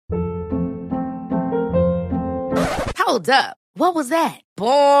Hold up. What was that?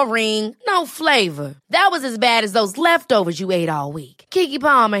 Boring. No flavor. That was as bad as those leftovers you ate all week. Keke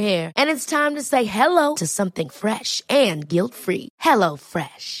Palmer here. And it's time to say hello to something fresh and guilt-free. Hello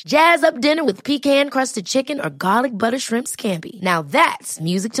Fresh. Jazz up dinner with pecan-crusted chicken or garlic butter shrimp scampi. Now that's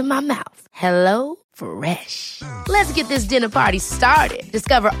music to my mouth. Hello Fresh. Let's get this dinner party started.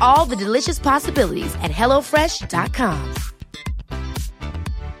 Discover all the delicious possibilities at HelloFresh.com.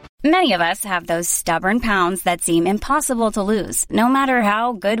 Many of us have those stubborn pounds that seem impossible to lose, no matter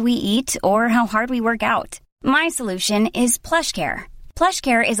how good we eat or how hard we work out. My solution is PlushCare.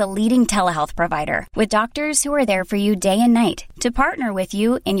 PlushCare is a leading telehealth provider with doctors who are there for you day and night to partner with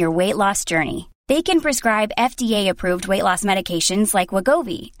you in your weight loss journey. They can prescribe FDA-approved weight loss medications like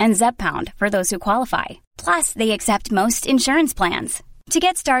Wegovy and Zepbound for those who qualify. Plus, they accept most insurance plans. To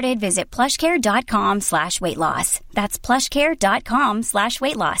get started, visit plushcare.com/weightloss. That's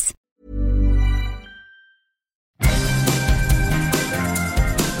plushcare.com/weightloss.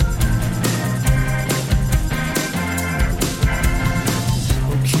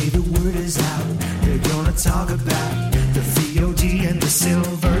 Okay, the word is out. They're gonna talk about the VOD and the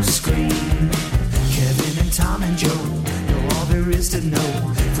silver screen. Kevin and Tom and Joe know all there is to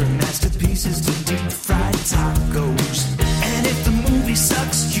know, from masterpieces to deep fried tacos. And if the movie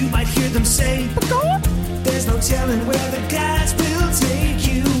sucks, you might hear them say, there's no telling where the guys will take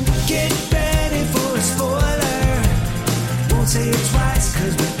you. Get ready for a spoiler. Won't say it twice,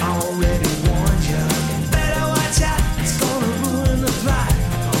 cause we already warned you. Better watch out, it's gonna ruin the plot.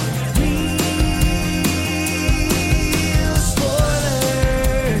 Real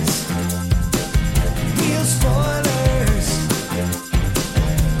spoilers. Real spoilers.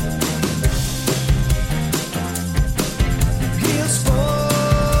 Real spoilers.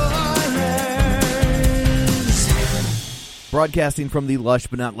 Broadcasting from the lush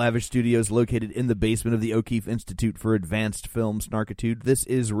but not lavish studios located in the basement of the O'Keefe Institute for Advanced Film Snarkitude, this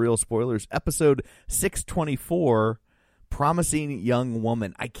is Real Spoilers, episode 624, Promising Young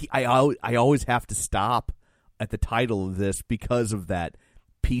Woman. I always have to stop at the title of this because of that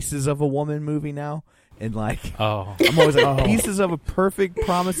Pieces of a Woman movie now. And I'm always like, Pieces of a Perfect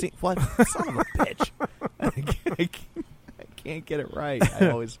Promising... What? Son of a bitch. I can't get it right.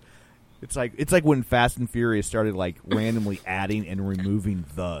 It's like when Fast and Furious started randomly adding and removing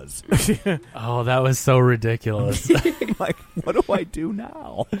thes. Oh, that was so ridiculous. What do I do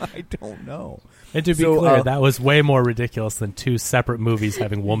now? I don't know. And to be clear, that was way more ridiculous than two separate movies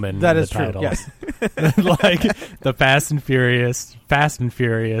having woman that in is the true, title. yes. The Fast and Furious,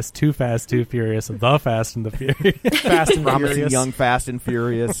 Too Fast, Too Furious, The Fast and the Furious. Fast and Promising Furious. Young Fast and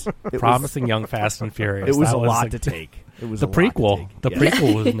Furious. Promising Young Fast and Furious. It was That a lot like to take. It was the a lot to prequel. take. The Yeah.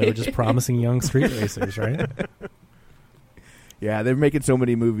 prequel was when they were just promising young street racers, right? Yeah, they're making so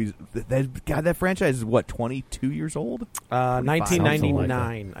many movies. That franchise is, 22 years old?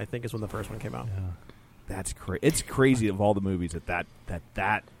 1999, I think, is when the first one came out. Yeah. That's crazy. It's crazy of all the movies that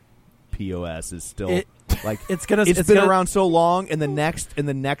POS is still It's been around so long, and the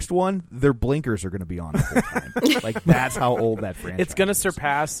next one, their blinkers are going to be on the whole time. That's how old that franchise. It's going to is.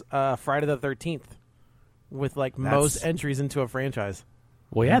 surpass Friday the 13th with most entries into a franchise.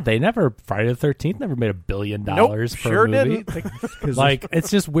 Well, yeah, Friday the 13th never made $1 billion per sure movie. didn't. It's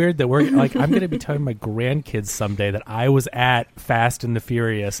just weird that I'm going to be telling my grandkids someday that I was at Fast and the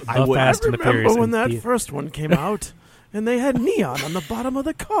Furious, Fast and the Furious. When that first one came out, and they had neon on the bottom of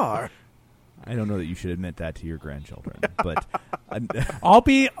the car. I don't know that you should admit that to your grandchildren, but I'll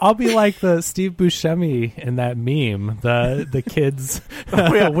be like the Steve Buscemi in that meme. The kids.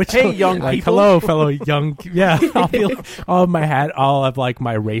 Hey, young people. Hello, fellow young. Yeah, I'll have my hat. I'll have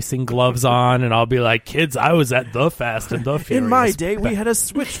my racing gloves on, and I'll be like, kids, I was at the Fast and the Furious. In my day, we had a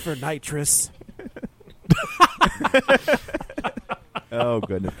switch for nitrous. Oh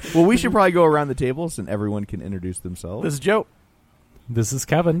goodness. Well, we should probably go around the tables and everyone can introduce themselves. This is Joe. This is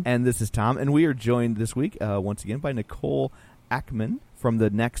Kevin. And this is Tom. And we are joined this week, once again, by Nicole Ackman from the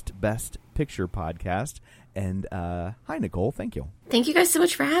Next Best Picture podcast. And hi, Nicole. Thank you. Thank you guys so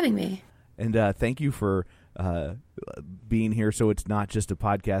much for having me. And thank you for being here so it's not just a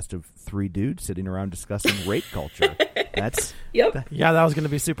podcast of three dudes sitting around discussing rape culture. That's Yep. Yeah, that was going to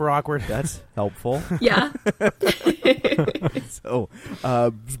be super awkward. That's helpful. Yeah. So,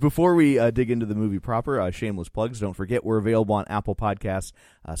 before we dig into the movie proper, shameless plugs. Don't forget we're available on Apple Podcasts,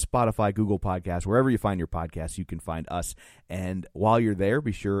 Spotify, Google Podcasts, wherever you find your podcasts, you can find us. And while you're there,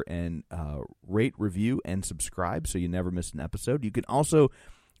 be sure and rate, review, and subscribe so you never miss an episode. You can also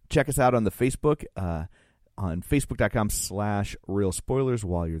check us out on the Facebook, on Facebook.com/Real Spoilers.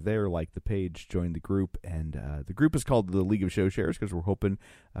 While you're there, like the page, join the group. And the group is called the League of Show Shares because we're hoping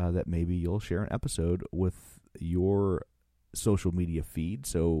that maybe you'll share an episode with your social media feed,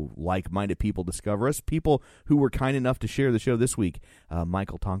 so like-minded people discover us. People who were kind enough to share the show this week: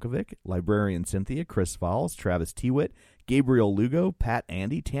 Michael Tonkovic, Librarian Cynthia, Chris Falls, Travis Tewitt, Gabriel Lugo, Pat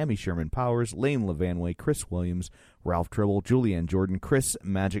Andy, Tammy Sherman Powers, Lane Levanway, Chris Williams, Ralph Tribble, Julianne Jordan, Chris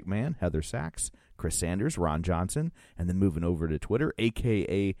Magic Man, Heather Sachs, Chris Sanders, Ron Johnson, and then moving over to Twitter,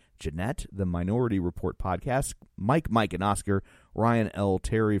 a.k.a. Jeanette, the Minority Report podcast, Mike, and Oscar, Ryan L.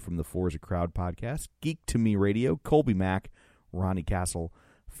 Terry from the Forza Crowd podcast, Geek to Me Radio, Colby Mack, Ronnie Castle,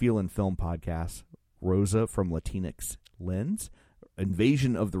 Feel and Film podcast, Rosa from Latinx Lens,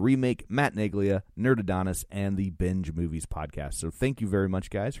 Invasion of the Remake, Matt Neglia, Nerdadonis, and the Binge Movies podcast. So thank you very much,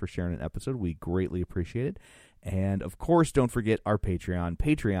 guys, for sharing an episode. We greatly appreciate it. And, of course, don't forget our Patreon,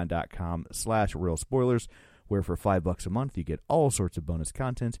 patreon.com/Real Spoilers, where for $5 a month you get all sorts of bonus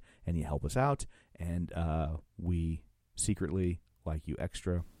content, and you help us out. And we secretly like you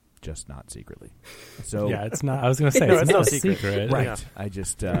extra, just not secretly. So yeah, it's not. I was going to say it's not a secret. Right. Yeah. I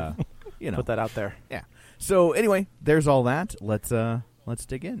just Put that out there. Yeah. So anyway, there's all that. Let's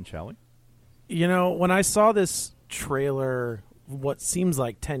dig in, shall we? You know, when I saw this trailer, what seems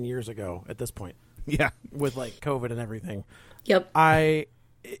like 10 years ago at this point, Yeah. with like COVID and everything, Yep.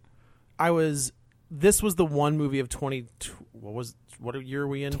 This was the one movie of what year are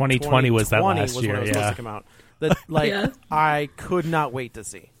we in? 2020 was that last was year, when it was yeah. supposed to come out. That Yeah. I could not wait to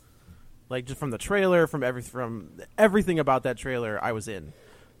see. Like, just from the trailer, from everything about that trailer, I was in.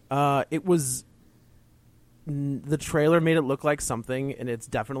 The trailer made it look like something, and it's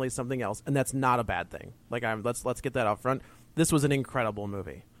definitely something else, and that's not a bad thing. Like, let's get that out front. This was an incredible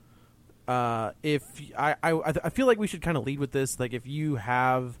movie. I feel like we should kind of lead with this. Like, if you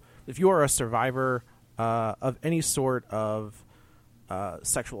are a survivor of any sort of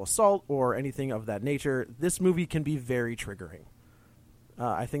sexual assault or anything of that nature, this movie can be very triggering.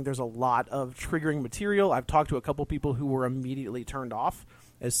 I think there's a lot of triggering material. I've talked to a couple people who were immediately turned off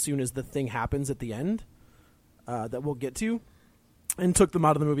as soon as the thing happens at the end, that we'll get to, and took them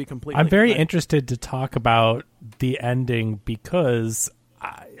out of the movie completely. I'm very interested to talk about the ending because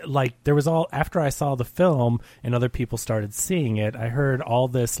there was after I saw the film and other people started seeing it, I heard all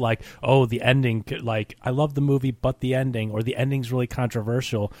this like, oh, the ending, like, I love the movie, but the ending, or the ending's really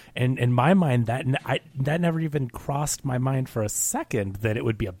controversial. And in my mind, that never even crossed my mind for a second that it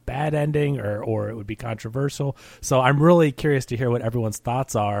would be a bad ending or it would be controversial. So I'm really curious to hear what everyone's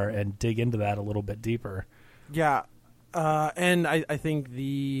thoughts are and dig into that a little bit deeper. Yeah. And I think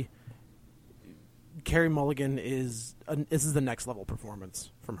Carey Mulligan this is the next level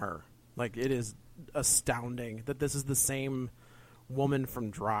performance from her. Like, it is astounding that this is the same woman from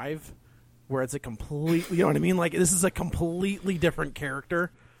Drive, where it's a completely, you know what I mean? Like, this is a completely different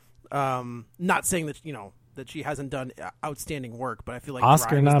character. Not saying that, that she hasn't done outstanding work, but I feel like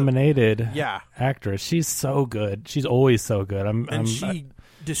Oscar nominated yeah, actress. She's so good. She's always so good. She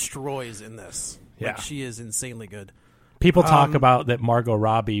destroys in this. Yeah. Like, she is insanely good. People talk about that Margot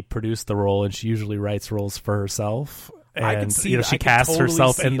Robbie produced the role, and she usually writes roles for herself. And I can see she casts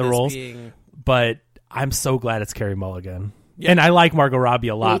herself in the roles. But I'm so glad it's Carey Mulligan. Yeah. And I like Margot Robbie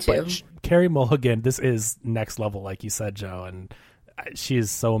a lot, but Carey Mulligan, this is next level, like you said, Joe. And she is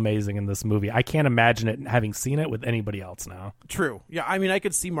so amazing in this movie. I can't imagine it having seen it with anybody else now. True. Yeah, I mean, I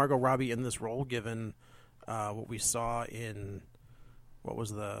could see Margot Robbie in this role, given what we saw in, what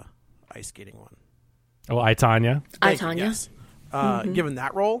was the ice skating one? Oh, I, Tonya. I, Tonya. Yes. Given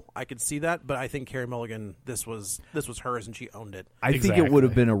that role, I could see that, but I think Carey Mulligan, this was hers, and she owned it. I think it would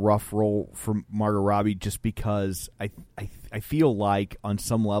have been a rough role for Margot Robbie, just because I feel like on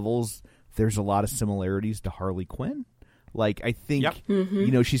some levels there's a lot of similarities to Harley Quinn. Like, I think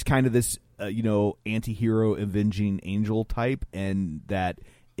she's kind of this anti-hero avenging angel type, and that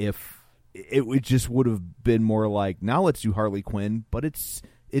if it just would have been more like, now let's do Harley Quinn, but it's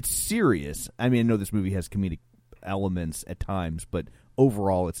serious. I mean, I know this movie has comedic elements at times, but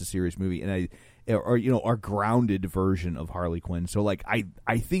overall it's a serious movie, and our grounded version of Harley Quinn. So, like,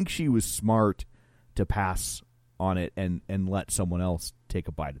 I think she was smart to pass on it and let someone else take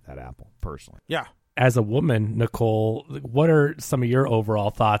a bite at that apple, personally. Yeah. As a woman, Nicole, what are some of your overall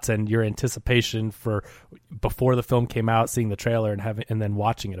thoughts and your anticipation for before the film came out, seeing the trailer and then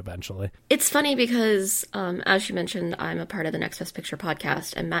watching it eventually? It's funny because, as you mentioned, I'm a part of the Next Best Picture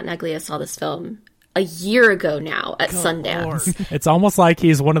podcast, and Matt Neglia saw this film a year ago now at Sundance. It's almost like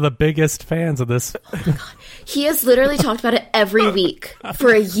he's one of the biggest fans of this. Oh my God. He has literally talked about it every week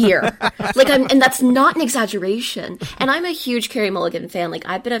for a year. And that's not an exaggeration. And I'm a huge Carey Mulligan fan. Like,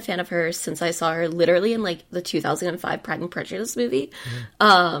 I've been a fan of hers since I saw her literally in like the 2005 Pride and Prejudice movie.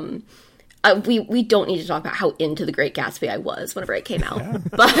 We don't need to talk about how into The Great Gatsby I was whenever it came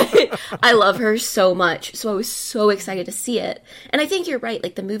out, but I love her so much. So I was so excited to see it. And I think you're right.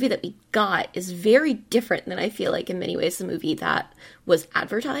 Like, the movie that we got is very different than I feel like in many ways the movie that was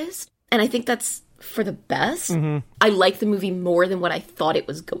advertised. And I think that's for the best. I like the movie more than what I thought it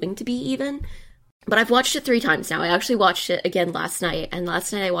was going to be even. But I've watched it 3 times now. I actually watched it again last night. And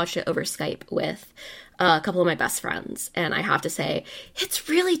last night I watched it over Skype with a couple of my best friends. And I have to say, it's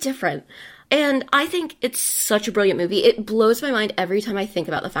really different. And I think it's such a brilliant movie. It blows my mind every time I think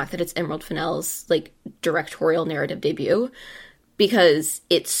about the fact that it's Emerald Fennell's like directorial narrative debut, because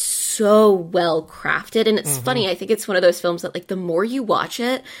it's so well crafted. And it's funny, I think it's one of those films that like the more you watch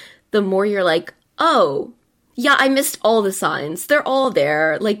it, the more you're like, oh, yeah, I missed all the signs. They're all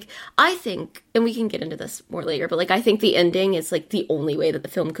there. Like, I think, and we can get into this more later, but like, I think the ending is like the only way that the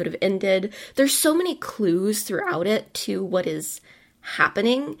film could have ended. There's so many clues throughout it to what is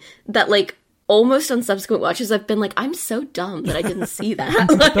happening that like, almost on subsequent watches, I've been like, I'm so dumb that I didn't see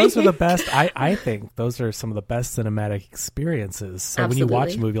that. Like, those are the best. I think those are some of the best cinematic experiences. So absolutely. When you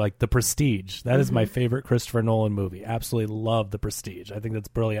watch a movie like The Prestige, that is my favorite Christopher Nolan movie. Absolutely love The Prestige. I think that's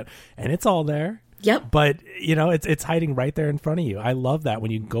brilliant. And it's all there. Yep. But, you know, it's hiding right there in front of you. I love that when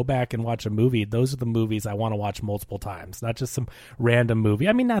you go back and watch a movie. Those are the movies I want to watch multiple times, not just some random movie.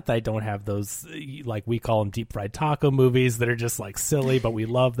 I mean, not that I don't have those, like we call them deep fried taco movies that are just like silly, but we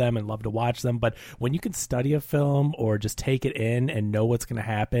love them and love to watch them. But when you can study a film or just take it in and know what's going to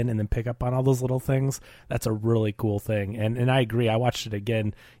happen and then pick up on all those little things, that's a really cool thing. And I agree. I watched it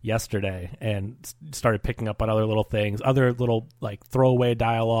again yesterday and started picking up on other little things, other little like throwaway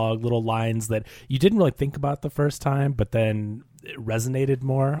dialogue, little lines that you didn't really think about the first time, but then it resonated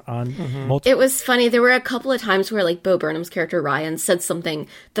more on multiple. It was funny. There were a couple of times where like Bo Burnham's character Ryan said something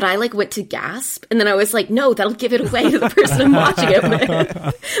that I like went to gasp, and then I was like, no, that'll give it away to the person I'm watching it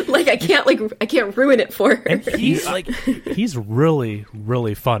with. Like I can't ruin it for her. And he's really,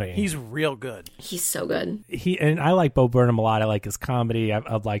 really funny. He's real good. He's so good. And I like Bo Burnham a lot. I like his comedy.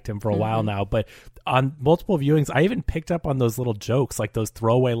 I've liked him for a while now, but on multiple viewings, I even picked up on those little jokes, like those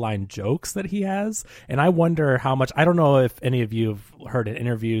throwaway line jokes that he has. And I wonder how much, I don't know if any of you have heard in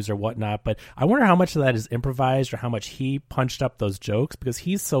interviews or whatnot, but I wonder how much of that is improvised or how much he punched up those jokes, because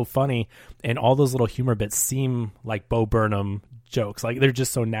he's so funny and all those little humor bits seem like Bo Burnham jokes. Like they're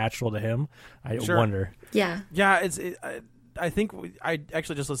just so natural to him. I wonder. Yeah. Yeah. I think I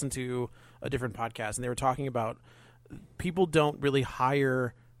actually just listened to a different podcast and they were talking about people don't really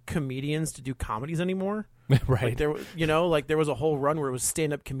hire comedians to do comedies anymore. Right. Like there was a whole run where it was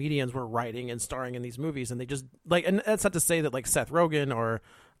stand-up comedians were writing and starring in these movies, and they just like, and that's not to say that like Seth Rogen or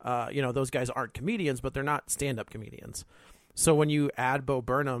those guys aren't comedians, but they're not stand-up comedians. So when you add Bo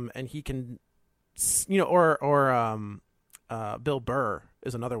Burnham and he can, or Bill Burr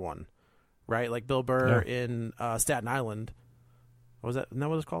is another one, right? Like Bill Burr in Staten Island. What was that? Isn't that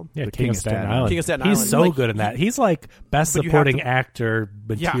what it's called? Yeah, King of Staten Island. King of Staten Island. He's so good in that. He's like best supporting actor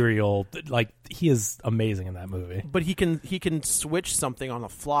material. Yeah. Like he is amazing in that movie. But he can switch something on the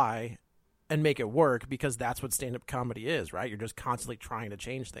fly and make it work, because that's what stand-up comedy is, right? You're just constantly trying to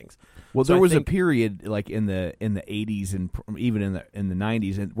change things. Well, there was a period like in the 80s and even in the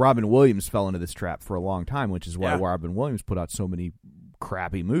 90s, and Robin Williams fell into this trap for a long time, which is why Robin Williams put out so many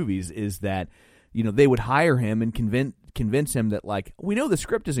crappy movies, is that they would hire him and convince him that, like, we know the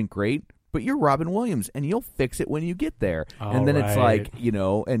script isn't great, but you're Robin Williams and you'll fix it when you get there. And then it's like,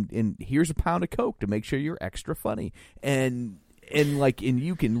 and here's a pound of Coke to make sure you're extra funny. And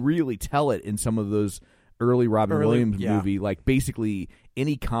you can really tell it in some of those early Williams movie, like basically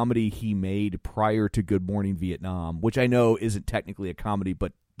any comedy he made prior to Good Morning Vietnam, which I know isn't technically a comedy,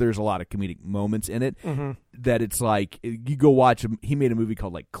 but there's a lot of comedic moments in it, that it's like, you go watch him. He made a movie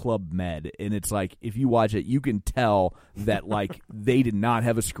called like Club Med, and it's like, if you watch it, you can tell that like they did not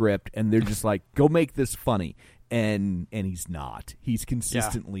have a script and they're just like, go make this funny. And he's not. He's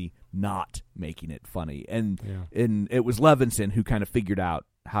consistently not making it funny. And it was Levinson who kind of figured out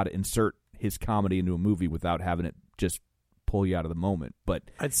how to insert his comedy into a movie without having it just pull you out of the moment. But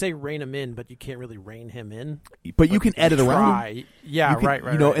I'd say rein him in, but you can't really rein him in. But you can edit around him. Yeah, right.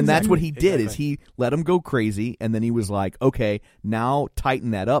 And that's what he did, is he let him go crazy, and then he was like, okay, now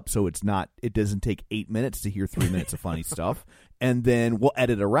tighten that up so it doesn't take 8 minutes to hear 3 minutes of funny stuff. and then we'll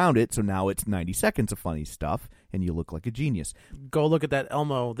edit around it, so now it's 90 seconds of funny stuff, and you look like a genius. Go look at the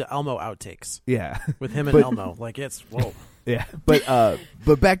Elmo outtakes. Yeah, with him and Elmo, like it's whoa. Yeah,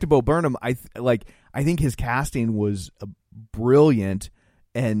 but back to Bo Burnham, I think his casting was brilliant,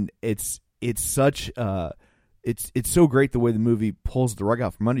 and it's such it's so great the way the movie pulls the rug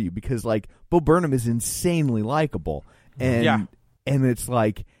out from under you, because like Bo Burnham is insanely likable, and it's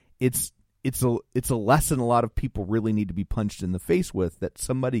like it's a lesson a lot of people really need to be punched in the face with, that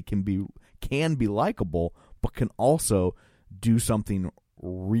somebody can be likable but can also do something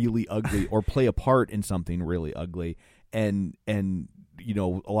really ugly or play a part in something really ugly, and you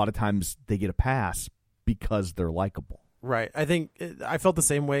know, a lot of times they get a pass because they're likable. Right. I think I felt the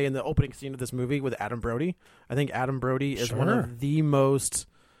same way in the opening scene of this movie with Adam Brody. I think Adam Brody is one of the most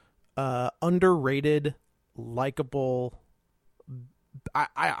underrated, likable.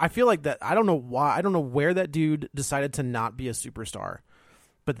 I feel like that. I don't know why. I don't know where that dude decided to not be a superstar.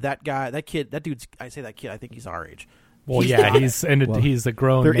 But that guy, that dude's. I say that kid. I think he's our age. Well, he's a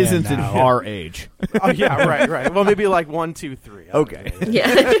grown man. There isn't now. an our age. Oh yeah, right. Well, maybe like 1, 2, 3. Okay.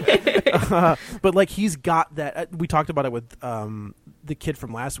 Yeah. But like he's got that. We talked about it with the kid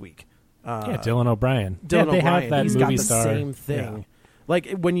from last week. Dylan O'Brien. Dylan they O'Brien. have that He's movie got the star. same thing. Yeah.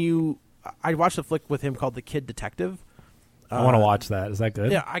 Like I watched a flick with him called The Kid Detective. I want to watch that. Is that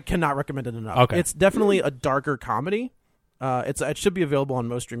good? Yeah, I cannot recommend it enough. Okay. It's definitely a darker comedy. It should be available on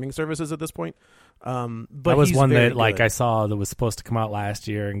most streaming services at this point. But that was he's one very that like good. I saw that was supposed to come out last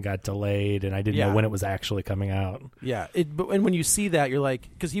year and got delayed, and I didn't know when it was actually coming out. Yeah, and when you see that, you're like,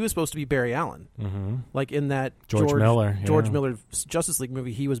 because he was supposed to be Barry Allen, like in that George Miller Justice League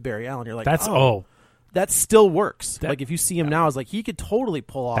movie, he was Barry Allen. You're like, That's that still works. Like if you see him now, it's like he could totally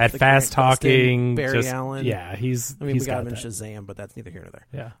pull off that the fast talking Barry Allen. Yeah, he's. I mean, he's we got him that. in Shazam, but that's neither here nor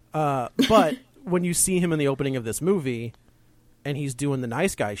there. Yeah. But when you see him in the opening of this movie, and he's doing the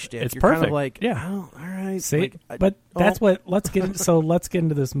nice guy shtick, It's you're perfect. kind of like, yeah, oh, all right. See, Like, but that's what. Let's get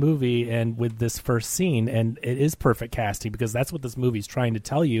into this movie and with this first scene, and it is perfect casting because that's what this movie's trying to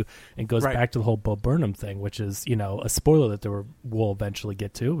tell you, and goes back to the whole Bo Burnham thing, which is a spoiler that we'll eventually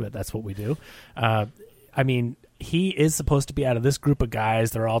get to, but that's what we do. I mean, he is supposed to be out of this group of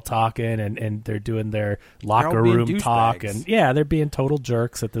guys. They're all talking and they're doing their locker room talk. And they're being total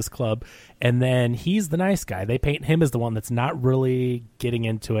jerks at this club. And then he's the nice guy. They paint him as the one that's not really getting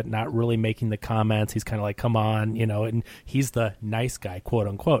into it, not really making the comments. He's kind of like, come on, and he's the nice guy, quote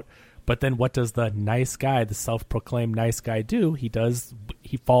unquote. But then what does the nice guy, the self-proclaimed nice guy do? He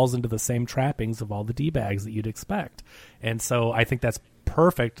falls into the same trappings of all the D-bags that you'd expect. And so I think that's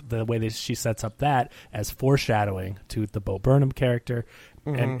perfect, the way that she sets up that as foreshadowing to the Bo Burnham character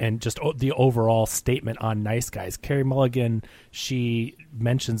and just the overall statement on nice guys. Carey Mulligan, she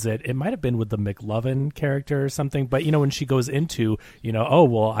mentions it might have been with the McLovin character or something, but when she goes into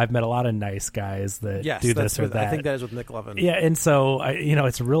I've met a lot of nice guys that do this or that. I think that is with McLovin. Yeah, and so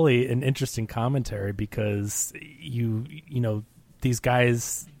it's really an interesting commentary because these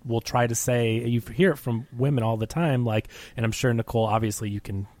guys will try to say, you hear it from women all the time, like, and I'm sure, Nicole, obviously you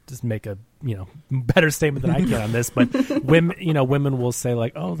can just make a better statement than I can on this, but women will say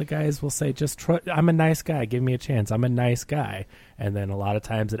like, oh, the guys will say, just I'm a nice guy, give me a chance, I'm a nice guy, and then a lot of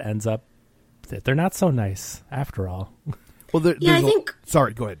times it ends up that they're not so nice after all. Well, I think.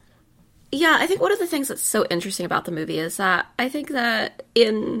 Sorry, go ahead. Yeah, I think one of the things that's so interesting about the movie is that I think that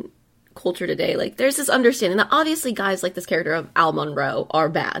in culture today, like, there's this understanding that obviously guys like this character of Al Monroe are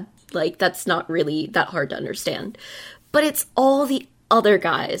bad. Like, that's not really that hard to understand. But it's all the other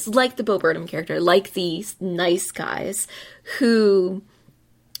guys, like the Bo Burnham character, like these nice guys, who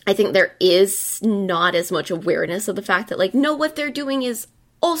I think there is not as much awareness of the fact that, like, no, what they're doing is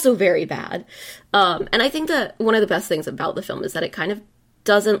also very bad. And I think that one of the best things about the film is that it kind of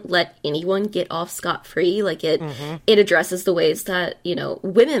doesn't let anyone get off scot-free. Like, it addresses the ways that,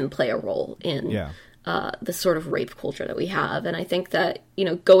 women play a role in the sort of rape culture that we have. And I think that,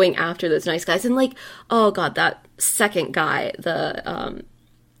 going after those nice guys and, like, oh God, that second guy, the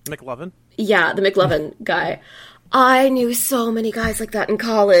McLovin? Yeah, the McLovin guy. I knew so many guys like that in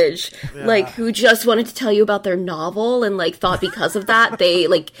college, like, who just wanted to tell you about their novel and, like, thought because of that they,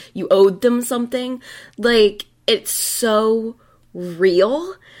 like, you owed them something. Like, it's so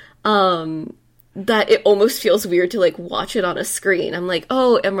real that it almost feels weird to, like, watch it on a screen. I'm like,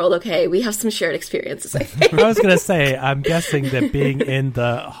 oh, Emerald, okay, we have some shared experiences, I think. I was gonna say, I'm guessing that being in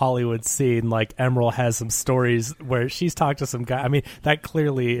the Hollywood scene, like, Emerald has some stories where she's talked to some guy. I mean, that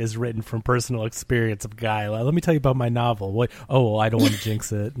clearly is written from personal experience of guy. Like, let me tell you about my novel. What? Oh, well, I don't want to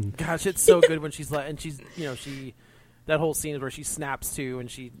jinx it. And gosh, it's so good when she's like, and she's, she that whole scene is where she snaps to, and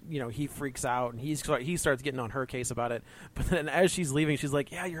she, he freaks out, and he starts getting on her case about it. But then as she's leaving, she's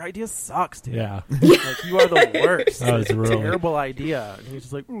like, "Yeah, your idea sucks, dude. Yeah. Like, you are the worst. That was It's a really terrible idea." And he's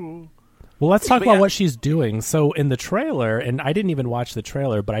just like, "Ooh." Well, let's talk But about yeah. what she's doing. So in the trailer, and I didn't even watch the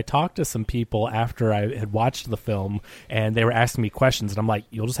trailer, but I talked to some people after I had watched the film, and they were asking me questions, and I'm like,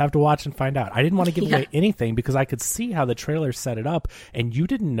 you'll just have to watch and find out. I didn't want to give away anything because I could see how the trailer set it up, and you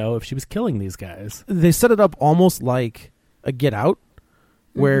didn't know if she was killing these guys. They set it up almost like a Get Out,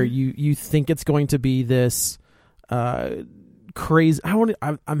 where you think it's going to be this crazy.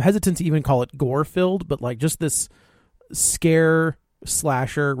 I'm hesitant to even call it gore filled, but like just this scare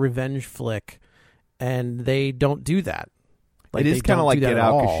slasher revenge flick, and they don't do that. It is kind of like Get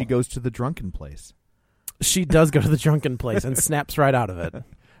Out because all. she goes to the drunken place. She does go to the drunken place and snaps right out of it.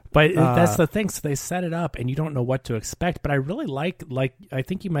 But that's the thing. So they set it up, and you don't know what to expect. But I really like I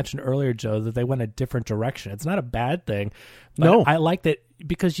think you mentioned earlier, Joe, that they went a different direction. It's not a bad thing. But No. I like that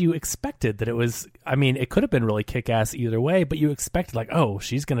because you expected that it was. I mean, it could have been really kick-ass either way, but you expected like, oh,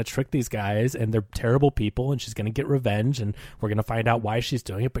 she's going to trick these guys, and they're terrible people, and she's going to get revenge, and we're going to find out why she's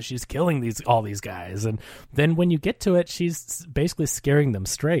doing it. But she's killing all these guys, and then when you get to it, she's basically scaring them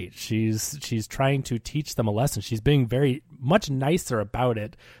straight. She's trying to teach them a lesson. She's being very much nicer about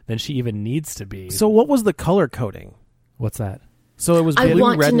it than she even needs to be. So what was the color coding? What's that? So it was I blue,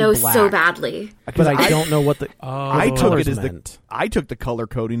 want red, to know and black, so badly. but I don't know what the I took colors it as meant. I took the color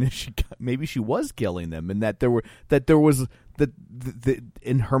coding as maybe she was killing them, and that there was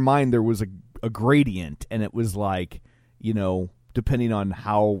in her mind there was a gradient, and it was like, depending on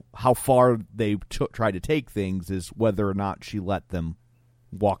how far they try to take things is whether or not she let them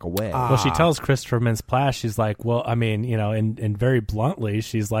walk away. Well, she tells Christopher Mintz-Plasse, she's like, well, I mean, and very bluntly,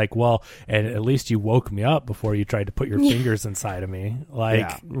 she's like, well, and at least you woke me up before you tried to put your fingers inside of me. Like,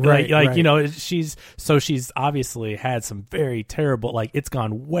 Yeah. Right. she's obviously had some very terrible, like, it's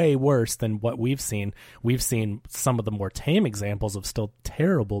gone way worse than what we've seen. We've seen some of the more tame examples of still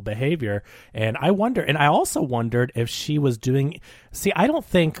terrible behavior. And I also wondered if she was doing, I don't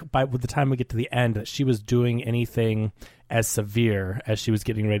think by the time we get to the end that she was doing anything as severe as she was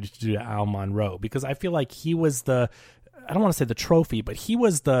getting ready to do to Al Monroe, because I feel like he was I don't want to say the trophy, but he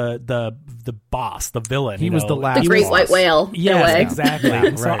was the boss, the villain. He was the last The great boss. white whale. in a Yes, way. exactly.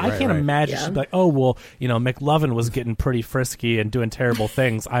 And so Right, I can't imagine she'd be like, oh, well, McLovin was getting pretty frisky and doing terrible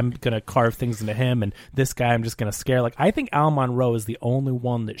things. I'm going to carve things into him, and this guy I'm just going to scare. Like, I think Al Monroe is the only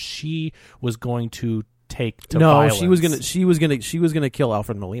one that she was going to take to violence. she was gonna kill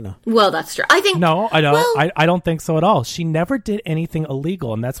Alfred Molina. Well, that's true. I think. No, I don't. Well, I don't think so at all. She never did anything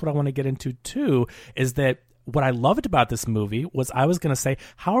illegal, and that's what I want to get into too. Is that what I loved about this movie was I was going to say,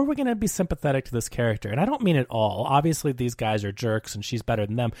 how are we going to be sympathetic to this character? And I don't mean it all. Obviously, these guys are jerks, and she's better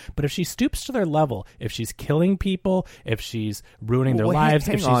than them. But if she stoops to their level, if she's killing people, if she's ruining their lives,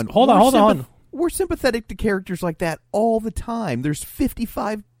 hang if she's on. hold on. We're sympathetic to characters like that all the time. There's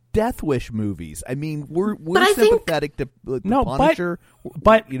 55 Death Wish movies. I mean, we're I think- sympathetic to No, Punisher,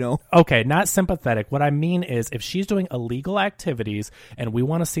 but okay, not sympathetic. What I mean is, if she's doing illegal activities and we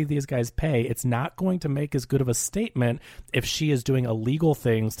want to see these guys pay, it's not going to make as good of a statement if she is doing illegal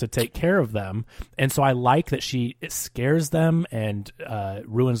things to take care of them. And so I like that it scares them and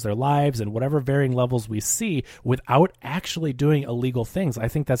ruins their lives and whatever varying levels we see without actually doing illegal things. I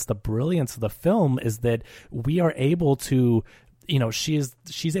think that's the brilliance of the film, is that we are able to,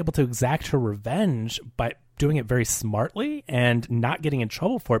 she's able to exact her revenge by doing it very smartly and not getting in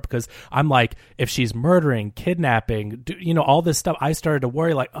trouble for it. Because I'm like, if she's murdering, kidnapping, all this stuff, I started to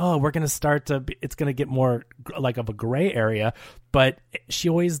worry like, oh, we're going to it's going to get more like of a gray area. But she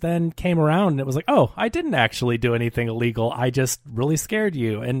always then came around and it was like, oh, I didn't actually do anything illegal. I just really scared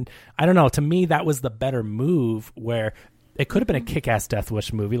you. And I don't know, to me, that was the better move, where it could have been a kick-ass Death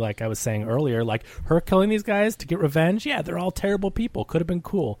Wish movie, like I was saying earlier, like her killing these guys to get revenge. Yeah, they're all terrible people. Could have been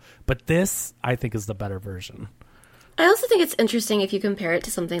cool. But this, I think, is the better version. I also think it's interesting if you compare it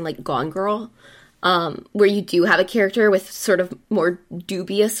to something like Gone Girl, where you do have a character with sort of more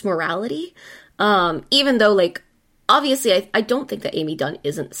dubious morality. Even though, like, obviously, I don't think that Amy Dunn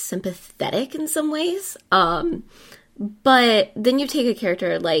isn't sympathetic in some ways. But then you take a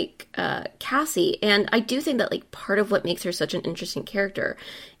character like Cassie, and I do think that, like, part of what makes her such an interesting character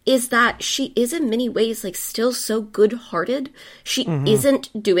is that she is in many ways, like, still so good-hearted. She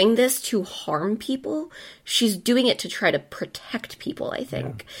isn't doing this to harm people. She's doing it to try to protect people, I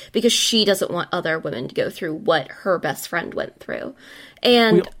think, because she doesn't want other women to go through what her best friend went through.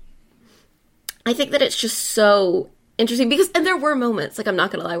 And I think that it's just so interesting because, and there were moments, like, I'm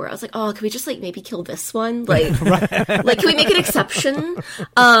not gonna lie, where I was like, oh, can we just, like, maybe kill this one? Like, like, can we make an exception?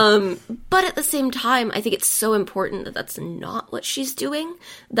 But at the same time, I think it's so important that that's not what she's doing,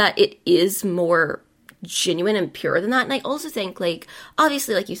 that it is more genuine and pure than that. And I also think, like,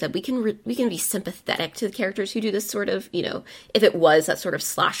 obviously, like you said, we can be sympathetic to the characters who do this sort of, you know, if it was that sort of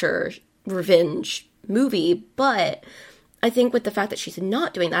slasher revenge movie, but I think with the fact that she's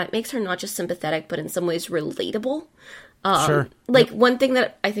not doing that, it makes her not just sympathetic, but in some ways relatable. Sure. Like, one thing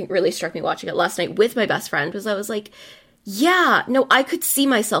that I think really struck me watching it last night with my best friend was I was like, yeah, no, I could see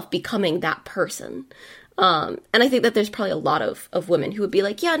myself becoming that person. And I think that there's probably a lot of women who would be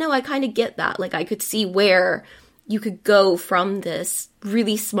like, yeah, no, I kind of get that. Like, I could see where you could go from this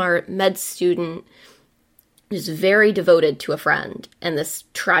really smart med student who's very devoted to a friend, and this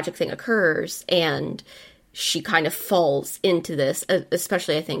tragic thing occurs, and she kind of falls into this,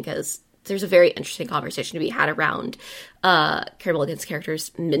 especially I think as there's a very interesting conversation to be had around Carey Mulligan's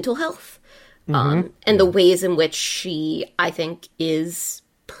character's mental health, and the ways in which she, I think, is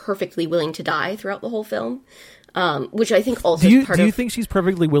perfectly willing to die throughout the whole film, which I think also is part do you think she's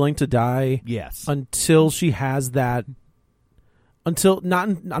perfectly willing to die? Yes. Until she has that. I'm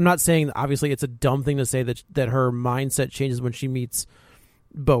not saying, obviously it's a dumb thing to say that her mindset changes when she meets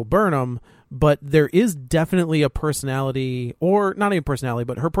Bo Burnham, but there is definitely a personality, or not even personality,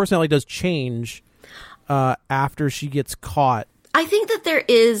 but her personality does change after she gets caught. I think that there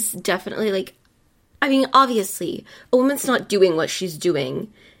is definitely, like, I mean, obviously, a woman's not doing what she's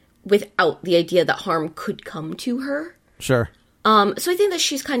doing without the idea that harm could come to her. Sure. So I think that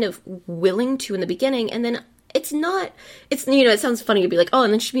she's kind of willing to in the beginning, and then it's, you know, it sounds funny to be like, oh,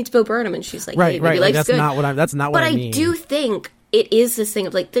 and then she meets Bo Burnham, and she's like, hey, maybe life's that's good. That's not what I mean. But I do think it is this thing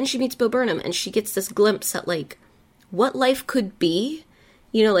of, like, then she meets Bo Burnham, and she gets this glimpse at, like, what life could be.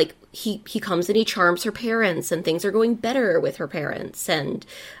 You know, like, he comes and he charms her parents, and things are going better with her parents, and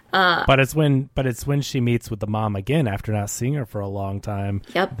but it's when she meets with the mom again after not seeing her for a long time.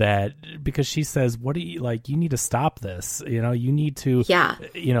 Yep. That, because she says, "What do you like? You need to stop this. You know, you need to,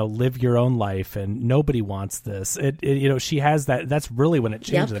 you know, live your own life, and nobody wants this." It you know, she has that. That's really when it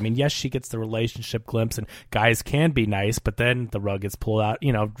changes. Yep. I mean, yes, she gets the relationship glimpse, and guys can be nice, but then the rug gets pulled out.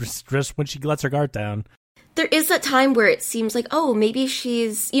 You know, just when she lets her guard down. There is that time where it seems like, oh, maybe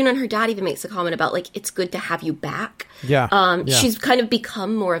she's, you know, and her dad even makes a comment about, like, it's good to have you back. Yeah. She's kind of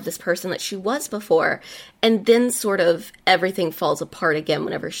become more of this person that she was before. And then sort of everything falls apart again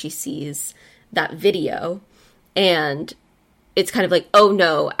whenever she sees that video. And it's kind of like, oh,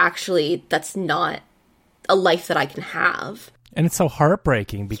 no, actually, that's not a life that I can have. And it's so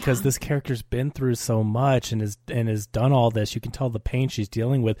heartbreaking because this character's been through so much and has done all this. You can tell the pain she's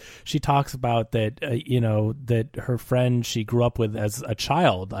dealing with. She talks about that, you know, that her friend she grew up with as a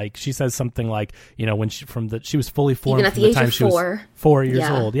child. Like, she says something like, you know, when she was fully formed even at from the the age time of she was 4 years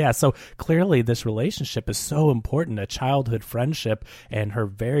Yeah. old. Yeah. So clearly this relationship is so important, a childhood friendship, and her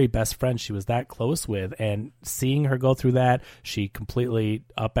very best friend she was that close with. And seeing her go through that, she completely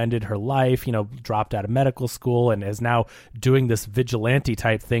upended her life, you know, dropped out of medical school and is now doing this vigilante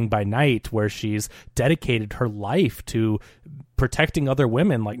type thing by night where she's dedicated her life to protecting other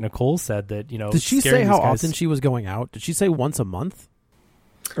women, like Nicole said, that, you know. Did she say how often she was going out? Did she say once a month?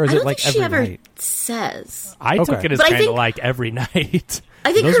 Or is I don't it like think she every ever night? says. I took it as But I kind of think- like every night.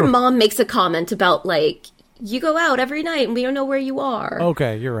 I think Those her were- mom makes a comment about, like, you go out every night and we don't know where you are.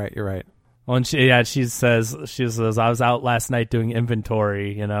 Okay, you're right. Well, and she says I was out last night doing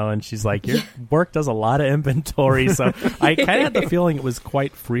inventory, you know, and she's like, your work does a lot of inventory. So I kind of had the feeling it was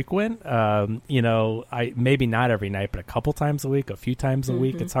quite frequent. You know, I maybe not every night, but a couple times a week, a few times a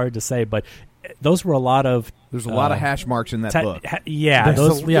week. It's hard to say, but those were a lot of. There's a lot of hash marks in that book. Yeah, There's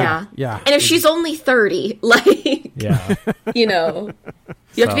those. yeah. And if she's only 30, like, Yeah. you know,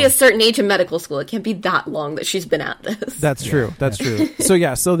 you have to be a certain age in medical school. It can't be that long that she's been at this. That's true. That's true. So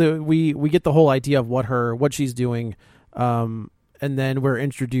we get the whole idea of what she's doing, and then we're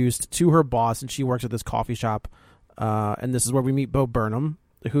introduced to her boss, and she works at this coffee shop, and this is where we meet Bo Burnham,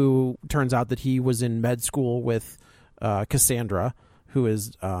 who turns out that he was in med school with Cassandra, who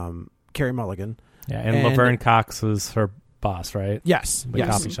is Carey Mulligan. Yeah, and Laverne Cox was her boss, right? Yes. The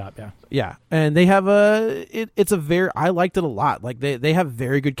coffee shop, yeah. Yeah, and they have it's a very, I liked it a lot. Like they have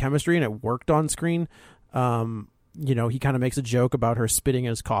very good chemistry, and it worked on screen. You know, he kind of makes a joke about her spitting in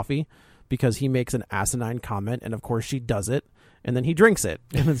his coffee because he makes an asinine comment, and of course she does it, and then he drinks it,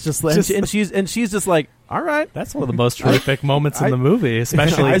 and it's just like, and she's just like, all right. That's one of the most terrific moments in the movie,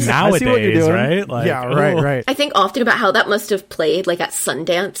 especially nowadays, see what you're doing. right? Like, yeah, right. I think often about how that must have played like at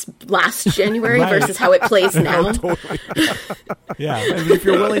Sundance last January versus how it plays now. Yeah. I mean, if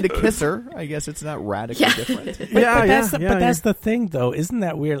you're willing to kiss her, I guess it's not radically different. But that's the thing, though. Isn't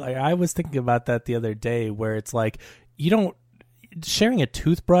that weird? Like, I was thinking about that the other day, where it's like, you don't sharing a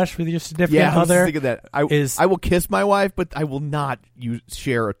toothbrush with your significant I was other. thinking that I will kiss my wife, but I will not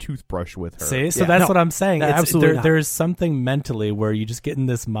share a toothbrush with her. See, so that's what I'm saying. Absolutely, there's something mentally where you just get in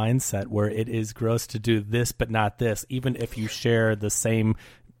this mindset where it is gross to do this, but not this, even if you share the same.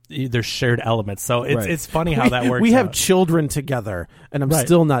 There's shared elements, so it's funny how that works. We have out. children together, and I'm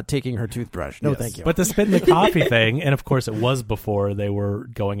still not taking her toothbrush. No, thank you. But the spit in the coffee thing, and of course it was before they were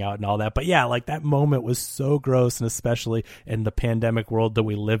going out and all that. But yeah, like that moment was so gross, and especially in the pandemic world that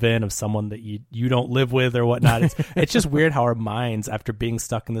we live in, of someone that you don't live with or whatnot. It's just weird how our minds, after being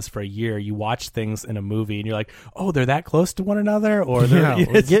stuck in this for a year, you watch things in a movie and you're like, oh, they're that close to one another, or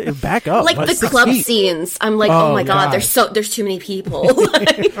get back up. Like the club scenes, I'm like, oh my god, there's too many people.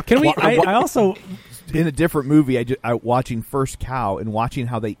 Can we? I also, in a different movie, I watching First Cow and watching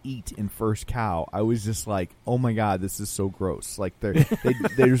how they eat in First Cow. I was just like, oh my god, this is so gross. Like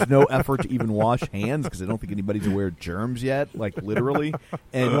there's no effort to even wash hands because I don't think anybody's aware of germs yet. Like literally,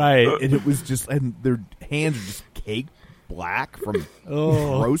 and and it was just, and their hands are just caked black from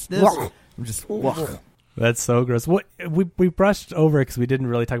grossness. I'm just. That's so gross. What we brushed over because we didn't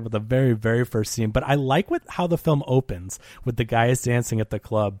really talk about the very, very first scene, but I like how the film opens with the guys dancing at the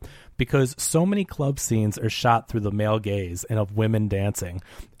club, because so many club scenes are shot through the male gaze and of women dancing,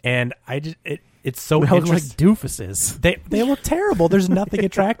 and it's so interesting. Like doofuses. They look terrible. There's nothing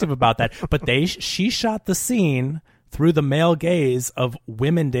attractive about that. But she shot the scene through the male gaze of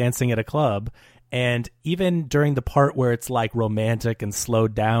women dancing at a club. And even during the part where it's like romantic and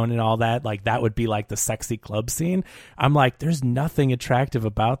slowed down and all that, like that would be like the sexy club scene. I'm like, there's nothing attractive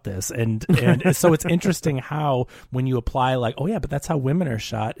about this. And so it's interesting how when you apply like, oh yeah, but that's how women are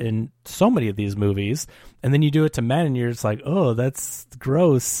shot in so many of these movies. And then you do it to men and you're just like, oh, that's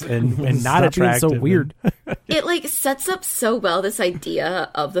gross and not attractive. So weird. It like sets up so well this idea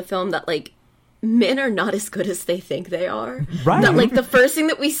of the film that like, men are not as good as they think they are. Right. That, like, the first thing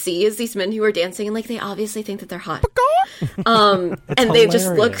that we see is these men who are dancing, and, like, they obviously think that they're hot. And they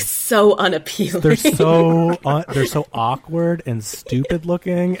just look so unappealing. They're so awkward and stupid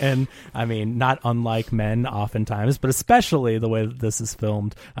looking, and, I mean, not unlike men oftentimes, but especially the way that this is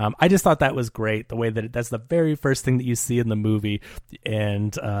filmed. I just thought that was great, the way that that's the very first thing that you see in the movie,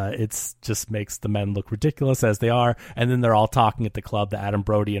 and it's just makes the men look ridiculous as they are, and then they're all talking at the club, the Adam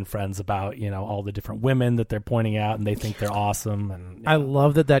Brody and friends, about, you know, all the different women that they're pointing out, and they think they're awesome. And I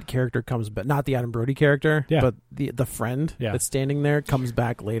love that character comes back, not the Adam Brody character, but the friend that's standing there comes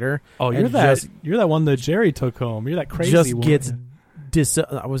back later. Oh, you're that one that Jerry took home. You're that crazy just one. Gets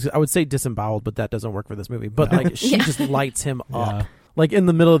I would say disemboweled, but that doesn't work for this movie. But like she just lights him up. Like in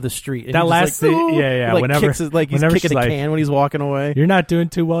the middle of the street. And that last thing, like, whenever he's kicking a can when he's walking away. You're not doing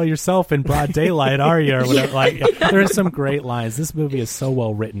too well yourself in broad daylight, are you? Or whatever. Like, there are some great lines. This movie is so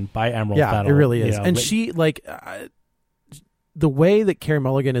well written by Emerald Fennell. It really is. And she the way that Carey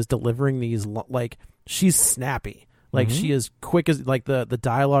Mulligan is delivering these, like she's snappy. Like she is quick as like the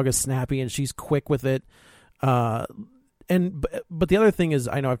dialogue is snappy and she's quick with it. But the other thing is,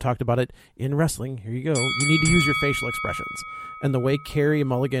 I know I've talked about it in wrestling. Here you go. You need to use your facial expressions. And the way Carey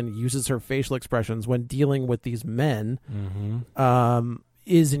Mulligan uses her facial expressions when dealing with these men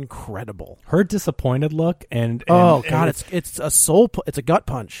is incredible. Her disappointed look and it's a gut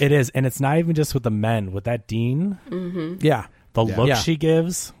punch. It is, and it's not even just with the men. With that Dean, the look she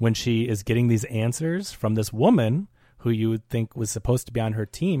gives when she is getting these answers from this woman who you would think was supposed to be on her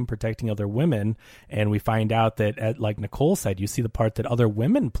team protecting other women. And we find out that, like Nicole said, you see the part that other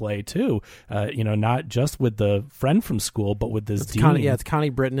women play too. Not just with the friend from school, but with this Dean. It's Connie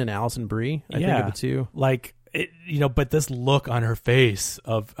Britton and Alison Brie, I think, are the two. Like, but this look on her face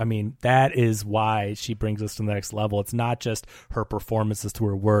that is why she brings us to the next level. It's not just her performances to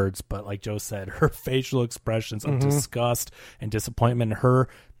her words, but like Joe said, her facial expressions of disgust and disappointment,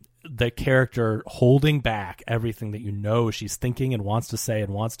 the character holding back everything that you know she's thinking and wants to say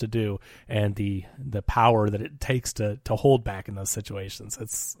and wants to do, and the power that it takes to hold back in those situations.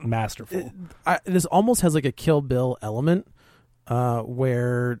 It's masterful. This almost has like a Kill Bill element,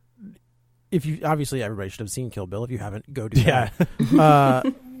 where if you obviously everybody should have seen Kill Bill. If you haven't, go do that.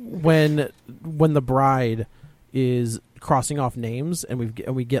 When the bride is crossing off names and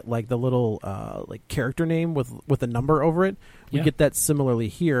we get like the little like character name with a number over it. We get that similarly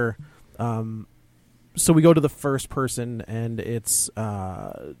here. So we go to the first person, and it's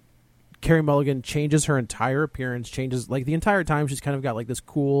Carey Mulligan changes her entire appearance, changes like the entire time. She's kind of got like this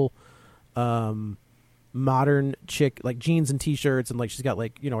cool modern chick, like jeans and t-shirts, and like she's got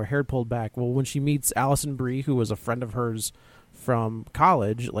like, you know, her hair pulled back. Well, when she meets Alison Brie, who was a friend of hers from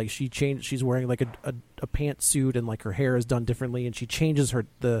college, like she's wearing like a pantsuit, and like her hair is done differently, and she changes her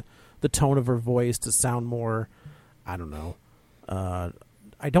the tone of her voice to sound more, I don't know,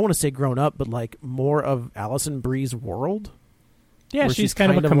 I don't want to say grown up, but like more of Alison Brie's world. Yeah, where she's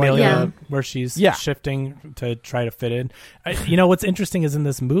kind of a chameleon, where she's Yeah. shifting to try to fit in. You know, what's interesting is in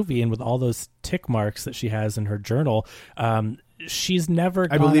this movie, and with all those tick marks that she has in her journal, she's never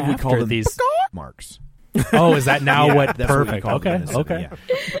gone I believe we after call them these marks. Oh, is that now Yeah, what? that's what we Perfect. call them Okay. in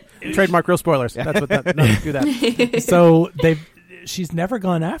this, yeah. Trademark real spoilers. That's what that. No, do that. So she's never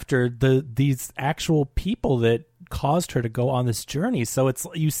gone after these actual people that caused her to go on this journey. So it's,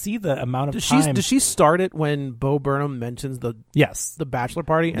 you see the amount of time. Does she start it when Bo Burnham mentions the bachelor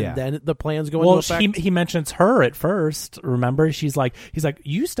party, and Yeah. then the plans go Well, into effect? he mentions her at first. Remember, he's like,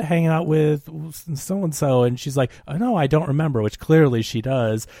 you used to hang out with so and so, and she's like, oh no, I don't remember. Which clearly she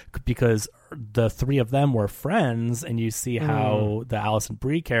does, because the three of them were friends, and you see how the Alison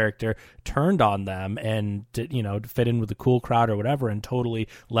Brie character turned on them and to fit in with the cool crowd or whatever, and totally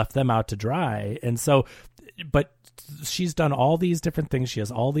left them out to dry. And so, but she's done all these different things. She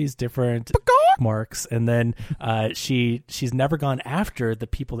has all these different marks, and then she's never gone after the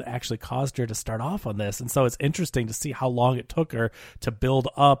people that actually caused her to start off on this. And so it's interesting to see how long it took her to build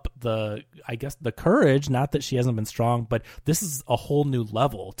up the courage. Not that she hasn't been strong, but this is a whole new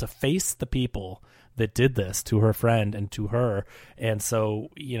level to face the people that did this to her friend and to her. And so,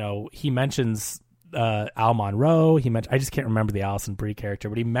 he mentions Al Monroe. I just can't remember the Alison Brie character,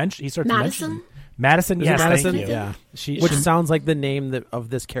 but he starts mentioning Madison. Is it Yes, Madison? thank you. Yeah. She sounds like the name of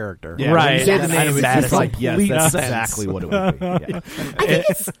this character. Yeah, Right. when you say the Yeah, name, it's Madison. just like, yes, Complete that's sense. exactly what it would be. Yeah. I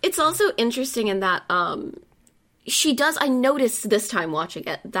think it's also interesting in that she does. I noticed this time watching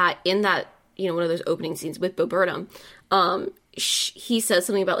it that in that one of those opening scenes with Bo Burnham, he says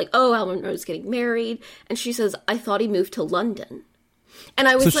something about like, oh, Al Monroe's getting married, and she says, I thought he moved to London. And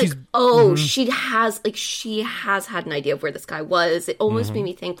I was like, oh, she has had an idea of where this guy was. It almost made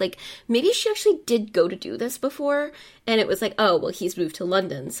me think like maybe she actually did go to do this before, and it was like, oh, well, he's moved to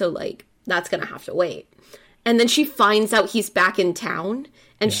London, so like that's gonna have to wait. And then she finds out he's back in town,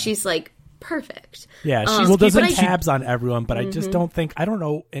 and she's like, perfect. Yeah, she's keeping tabs on everyone, but I just don't think, I don't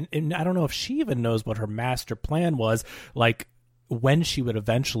know, and I don't know if she even knows what her master plan was, like when she would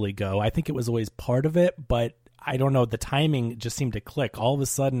eventually go. I think it was always part of it, but I don't know, the timing just seemed to click. All of a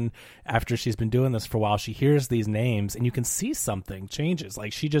sudden, after she's been doing this for a while, she hears these names, and you can see something changes.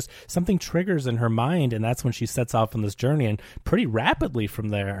 Like something triggers in her mind, and that's when she sets off on this journey. And pretty rapidly from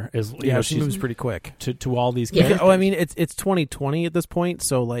there is, she moves pretty quick to all these characters. Oh, I mean, it's 2020 at this point,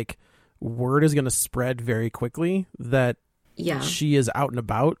 so like word is going to spread very quickly that she is out and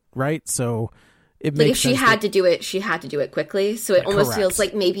about, right? So it makes if she had to do it, she had to do it quickly. So it almost feels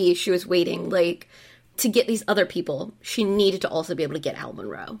like maybe she was waiting, like, to get these other people, she needed to also be able to get Al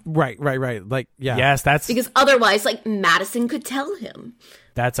Monroe. Right. Like, yeah. Yes, that's because otherwise, like, Madison could tell him.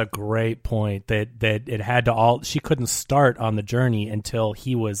 That's a great point. That it had to she couldn't start on the journey until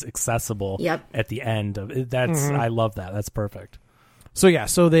he was accessible. Yep. At the end of it. I love that. That's perfect. So yeah,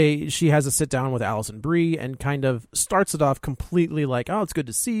 she has a sit down with Alison Brie and kind of starts it off completely like, oh, it's good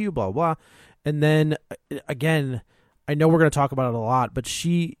to see you, blah blah, and then again, I know we're going to talk about it a lot, but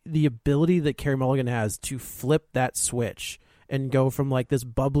the ability that Carey Mulligan has to flip that switch and go from like this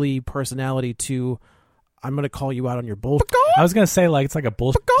bubbly personality to, I'm going to call you out on your bullshit. I was going to say, like, it's like a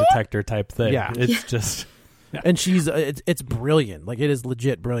bullshit detector type thing. Yeah. It's just... Yeah. And it's brilliant. Like, it is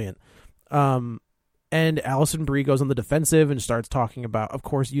legit brilliant. And Alison Brie goes on the defensive and starts talking about, of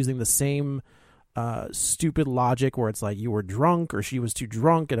course, using the same stupid logic where it's like you were drunk or she was too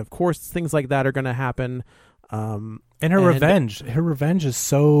drunk. And of course, things like that are going to happen. And her revenge is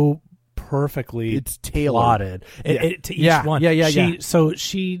so perfectly plotted to each one. Yeah. So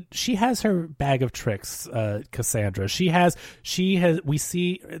she has her bag of tricks, Cassandra. We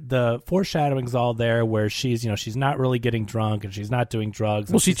see the foreshadowing's all there where she's not really getting drunk and she's not doing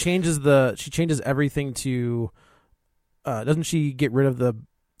drugs. Well, she changes everything to doesn't she get rid of the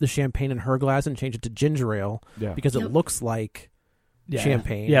champagne in her glass and change it to ginger ale because it looks like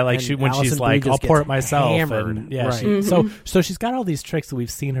champagne. Yeah, like when she's like, I'll pour it myself. Hammered. And, yeah, right. So she's got all these tricks that we've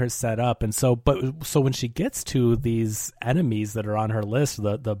seen her set up, and so when she gets to these enemies that are on her list,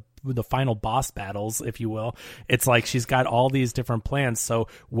 the the final boss battles, if you will. It's like she's got all these different plans. So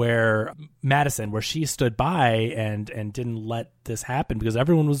where Madison, where she stood by and didn't let this happen because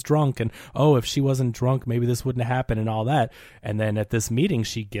everyone was drunk, and if she wasn't drunk, maybe this wouldn't happen and all that. And then at this meeting,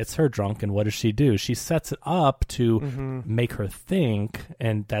 she gets her drunk, and what does she do? She sets it up to make her think,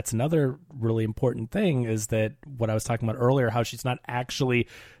 and that's another really important thing, is that what I was talking about earlier, how she's not actually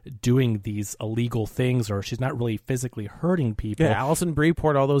doing these illegal things, or she's not really physically hurting people. Yeah, Alison Brie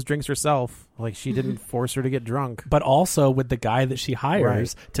poured all those drinks herself. Like, she didn't force her to get drunk. But also with the guy that she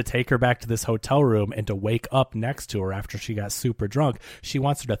hires to take her back to this hotel room and to wake up next to her after she got super drunk. She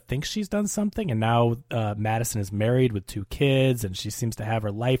wants her to think she's done something, and now Madison is married with 2 kids, and she seems to have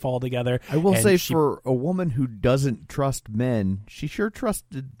her life all together. I will say, for a woman who doesn't trust men, she sure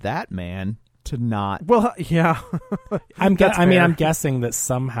trusted that man to not. Well, yeah. I'm guessing that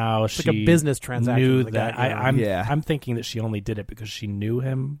somehow it's she like a business transaction knew with the that. guy, I'm thinking that she only did it because she knew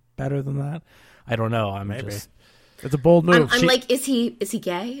him better than that. I don't know. Maybe. It's a bold move. I'm like, is he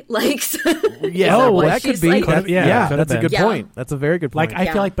gay? Like, yeah, that could be. Like, that's a good point. That's a very good point. Like,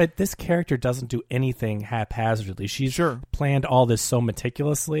 I feel like, but this character doesn't do anything haphazardly. She's planned all this so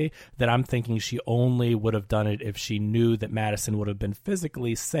meticulously that I'm thinking she only would have done it if she knew that Madison would have been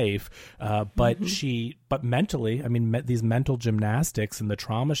physically safe. But mentally, I mean, these mental gymnastics and the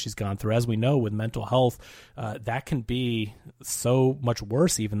trauma she's gone through, as we know with mental health, that can be so much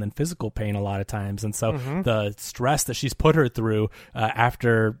worse even than physical pain a lot of times. And so the stress that she's put her through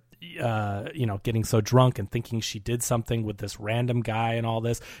after getting so drunk and thinking she did something with this random guy and all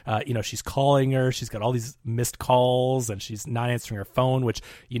this, she's calling her, she's got all these missed calls, and she's not answering her phone, which,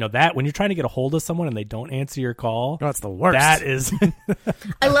 that when you're trying to get a hold of someone and they don't answer your call, that's the worst. That is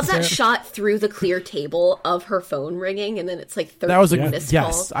I love that shot through the clear table of her phone ringing, and then it's like 13 missed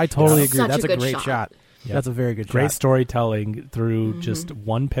calls. Yes, I totally agree. That's a great shot. shot. Yeah. That's a very good great shot. Storytelling through just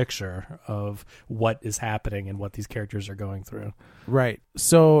one picture of what is happening and what these characters are going through. Right.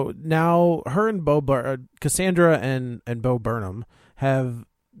 So now her and Cassandra and Bo Burnham have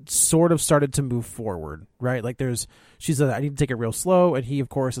sort of started to move forward, right? Like she said, I need to take it real slow, and he of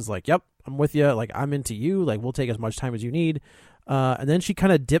course is like, yep, I'm with you, like I'm into you, like we'll take as much time as you need. And then she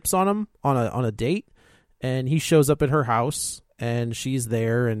kind of dips on him on a date, and he shows up at her house and she's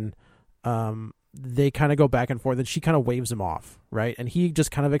there, and they kind of go back and forth, and she kind of waves him off, right? And he just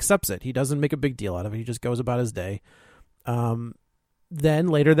kind of accepts it. He doesn't make a big deal out of it. He just goes about his day. Then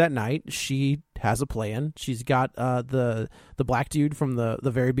later that night, she has a plan. She's got the black dude from the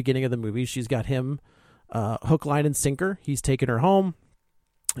very beginning of the movie. She's got him hook, line, and sinker. He's taken her home,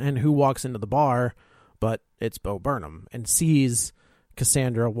 and who walks into the bar? But it's Bo Burnham, and sees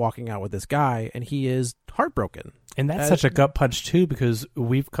Cassandra walking out with this guy, and he is heartbroken. And that's such a gut punch too, because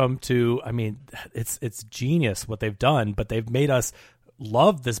we've come to, I mean, it's genius what they've done, but they've made us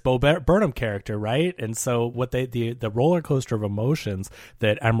love this Bo Burnham character, right? And so what the roller coaster of emotions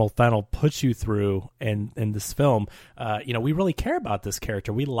that Emerald Fennell puts you through in this film, we really care about this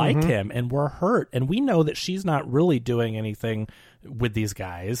character. We like him, and we're hurt, and we know that she's not really doing anything with these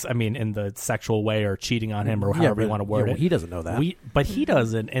guys. I mean, in the sexual way or cheating on him or however you want to word it. He doesn't know that. But he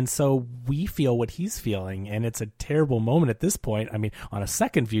doesn't, and so we feel what he's feeling, and it's a terrible moment at this point. I mean, on a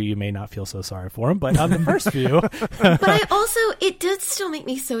second view, you may not feel so sorry for him, but on the first view. But it did still make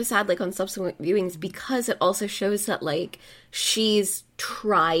me so sad, like on subsequent viewings, because it also shows that like she's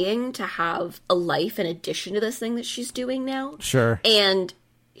trying to have a life in addition to this thing that she's doing now. Sure. And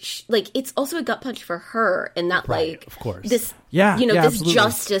it's also a gut punch for her, and that like of course. this this absolutely.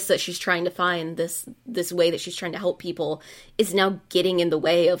 justice that she's trying to find, this way that she's trying to help people is now getting in the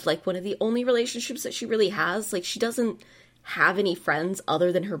way of like one of the only relationships that she really has. Like, she doesn't have any friends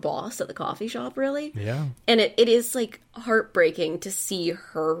other than her boss at the coffee shop, really. Yeah. And it is like heartbreaking to see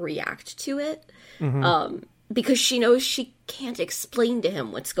her react to it, because she knows she can't explain to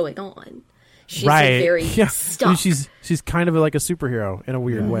him what's going on. She's very stuck. She's kind of like a superhero in a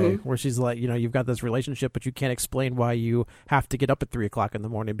weird way, where she's like, you've got this relationship, but you can't explain why you have to get up at 3:00 in the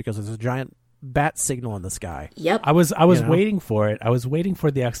morning because there's a giant bat signal in the sky. Yep. I was waiting for it. I was waiting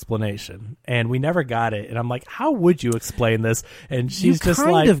for the explanation, and we never got it. And I'm like, how would you explain this? And she's just like,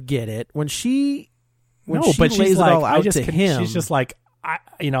 kind of get it when she but lays she's it like, all out to him. She's just like,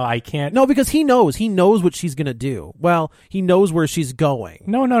 I can't. No, because he knows what she's gonna do. Well, he knows where she's going.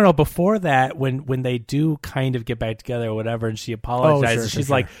 No. Before that, when they do kind of get back together or whatever, and she apologizes,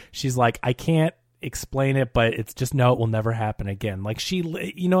 she's like, I can't explain it, but it's just, no, it will never happen again. Like, you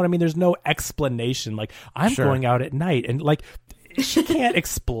know what I mean? There's no explanation. Like, I'm going out at night, and like, she can't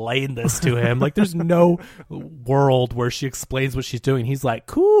explain this to him. Like, there's no world where she explains what she's doing. He's like,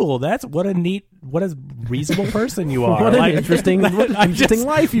 cool, what a reasonable person you are. What an like, interesting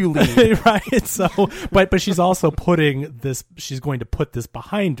life you lead. Right. So, but she's also she's going to put this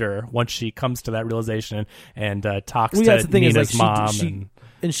behind her once she comes to that realization and talks to Nina's mom.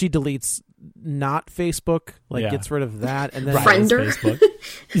 And she deletes not Facebook, gets rid of that. And then Friender.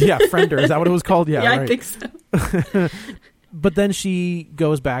 Yeah, Friender. Is that what it was called? Yeah, yeah, right. I think so. But then she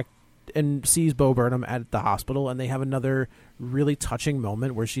goes back and sees Bo Burnham at the hospital, and they have another really touching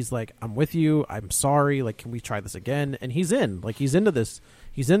moment where she's like, I'm with you, I'm sorry, like, can we try this again? And he's into this,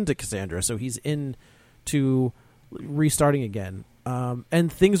 he's into Cassandra, so he's into restarting again.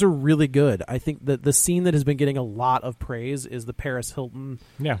 And things are really good. I think that the scene that has been getting a lot of praise is the Paris Hilton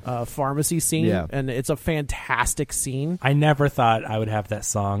pharmacy scene, and it's a fantastic scene. I never thought I would have that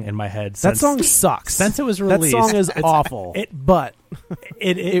song in my head. That song sucks. Since it was released. That song is awful, but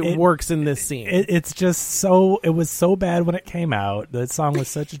it works in this scene. It's just it was so bad when it came out. The song was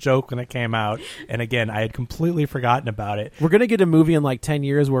such a joke when it came out, and again, I had completely forgotten about it. We're gonna get a movie in like 10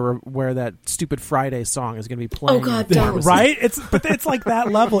 years where that stupid Friday song is gonna be playing. Oh God, don't. Right? But it's like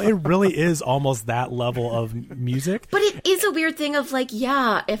that level. It really is almost that level of music. But it is a weird thing of like,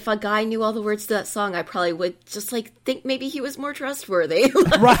 yeah, if a guy knew all the words to that song, I probably would just like think maybe he was more trustworthy.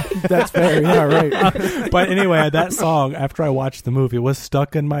 Right. That's fair. Yeah, right. But anyway, that song, after I watched the movie, was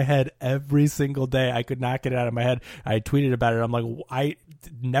stuck in my head every single day. I could not get it out of my head. I tweeted about it. I'm like, I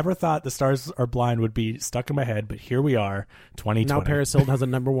never thought The Stars Are Blind would be stuck in my head, but here we are, 2020. Now Paris Hilton has a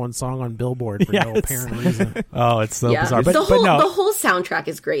 #1 song on Billboard for no apparent reason. Oh, it's so bizarre. But the no. whole soundtrack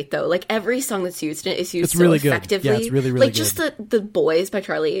is great, though. Like, every song that's used in it is used It's really so good. effectively. Yeah, it's really, really like, good. just the Boys by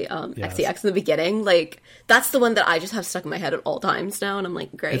Charlie XCX in the beginning. Like, that's the one that I just have stuck in my head at all times now, and I'm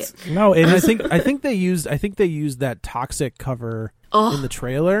like, great. I think they used that Toxic cover in the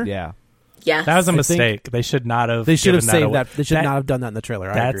trailer. Yeah. Yes. That was a mistake. They should not have. They should have given saved that. They should not have done that in the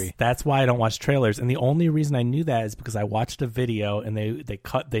trailer. I agree. That's why I don't watch trailers. And the only reason I knew that is because I watched a video and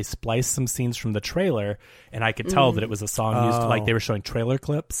they spliced some scenes from the trailer, and I could tell that it was a song used. Like, they were showing trailer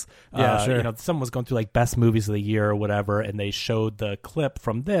clips. Yeah, sure. You know, someone was going through like best movies of the year or whatever, and they showed the clip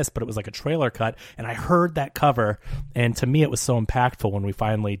from this, but it was like a trailer cut. And I heard that cover, and to me, it was so impactful when we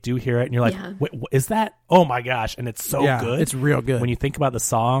finally do hear it. And you're like, Wait, is that? Oh my gosh! And it's so good. It's real good when you think about the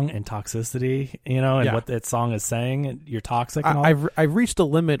song and toxicity. You know. And what that song is saying, and you're toxic and all. I've reached a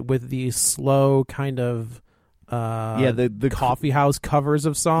limit with the slow kind of the coffee house covers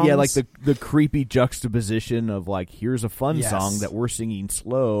of songs. Yeah, like the creepy juxtaposition of like, here's a fun song that we're singing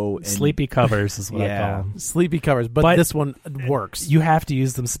slow. And sleepy covers is what I call them. Sleepy covers, but this one works. You have to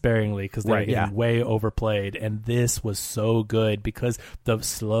use them sparingly because they're getting way overplayed, and this was so good because the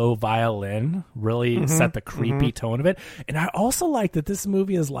slow violin really set the creepy tone of it. And I also like that this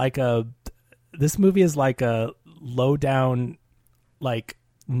movie is like a low down, like,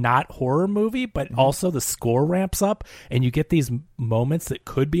 not horror movie, but also the score ramps up and you get these moments that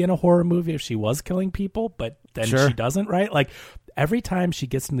could be in a horror movie if she was killing people, but then she doesn't, right? Like, every time she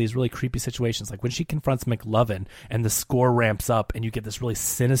gets in these really creepy situations, like when she confronts McLovin and the score ramps up and you get this really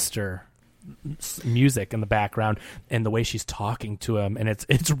sinister music in the background and the way she's talking to him, and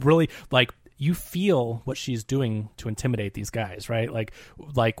it's really like, you feel what she's doing to intimidate these guys, right? Like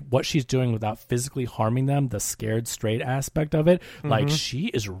what she's doing without physically harming them, the scared straight aspect of it. Like, she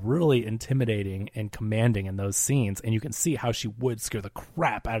is really intimidating and commanding in those scenes, and you can see how she would scare the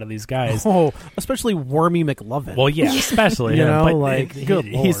crap out of these guys. Oh, especially Wormy McLovin. Well, yeah, especially. You know, but like, good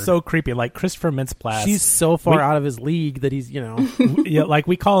he's Lord. so creepy. Like Christopher Mintz-Plasse. She's so far out of his league that he's, yeah, like,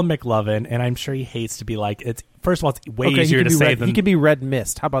 we call him McLovin, and I'm sure he hates to be like, it's, first of all, it's way easier to say than... He can be Red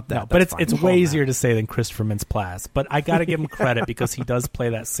Mist. How about that? No, but it's way easier to say than Christopher Mintz-Plasse. But I got to give him credit because he does play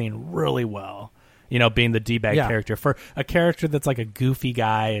that scene really well. You know, being the D-bag character. For a character that's like a goofy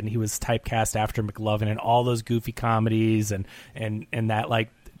guy, and he was typecast after McLovin and all those goofy comedies, and that, like,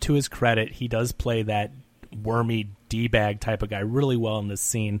 to his credit, he does play that wormy D-bag type of guy really well in this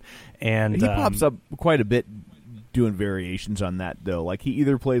scene. And he pops up quite a bit doing variations on that, though. Like, he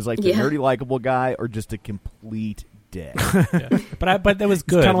either plays like the nerdy, likable guy or just a complete dick. But that was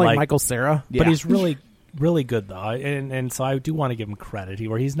good. Kind of like Michael Cera. But he's really, really good, though. And so I do want to give him credit.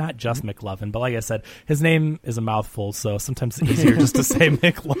 Where he's not just McLovin, but like I said, his name is a mouthful, so sometimes it's easier just to say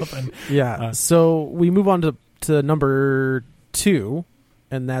McLovin. Yeah. So we move on to number 2,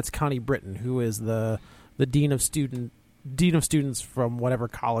 and that's Connie Britton, who is the dean of students from whatever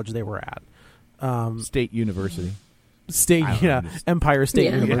college they were at. State University. Empire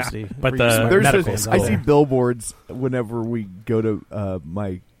State University. But I see billboards whenever we go to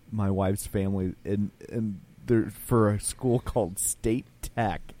my wife's family, and for a school called State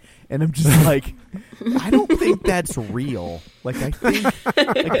Tech. And I'm just like, I don't think that's real. Like, I think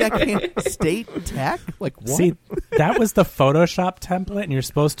that can't State Tech. Like, what? See, that was the Photoshop template, and you're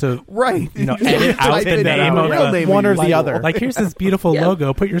supposed to edit out Type the it name out. of Real the name one or of your the school. other. Like, here's this beautiful Yeah.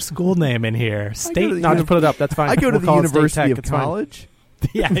 logo. Put your school name in here. State. No, just put it up. That's fine. I go to We'll the call it State University Tech. of It's fine. College.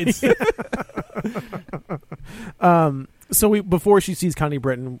 Yeah. It's, So before she sees Connie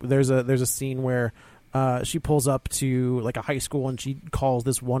Britton, there's a scene where she pulls up to like a high school and she calls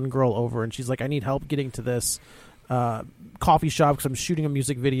this one girl over and she's like, I need help getting to this coffee shop because I'm shooting a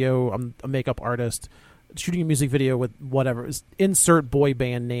music video. I'm a makeup artist shooting a music video with whatever. Insert boy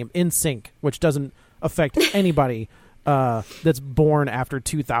band name NSYNC, which doesn't affect anybody that's born after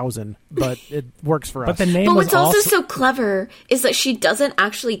 2000, but it works for us. but the name But was what's also also so clever is that she doesn't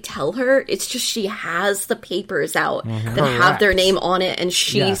actually tell her. It's just she has the papers out that have their name on it, and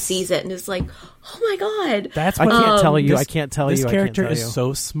she Yes. sees it and is like, "Oh my god!" That's I what can't tell you. This, I can't tell this you. character I can't tell is you.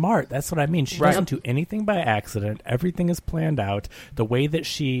 so smart. That's what I mean. She Right. doesn't do anything by accident. Everything is planned out. The way that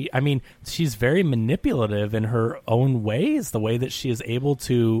she's very manipulative in her own ways. The way that she is able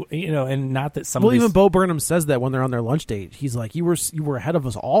to, and not that some Well, of these, even Bo Burnham says that when they're on their lunch date. He's like, "You were ahead of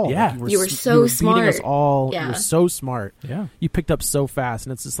us all. Yeah. Like, You were so you were beating us smart. all. Yeah. You were so smart. Yeah. You picked up so fast."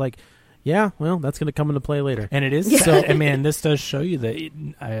 And it's just like, yeah, well, that's going to come into play later. And it is sad. I mean, this does show you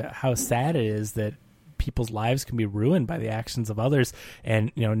that how sad it is that people's lives can be ruined by the actions of others.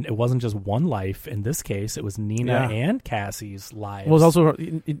 And it wasn't just one life. In this case, it was Nina Yeah. and Cassie's lives. Well, it was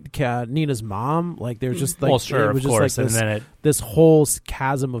also Nina's mom. Like, there's just like, well, sure, it was of just course, like and this, then it. this whole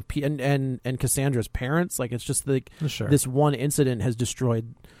chasm of and Cassandra's parents. Like, it's just like Sure. this one incident has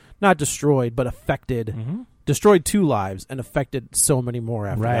not destroyed, but affected. Mhm. Destroyed 2 lives and affected so many more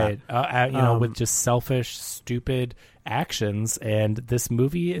after Right. that. With just selfish, stupid actions. And this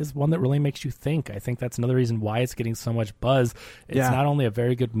movie is one that really makes you think. I think that's another reason why it's getting so much buzz. It's Yeah. not only a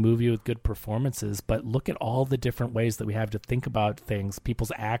very good movie with good performances, but look at all the different ways that we have to think about things,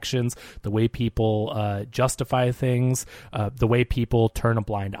 people's actions, the way people justify things, the way people turn a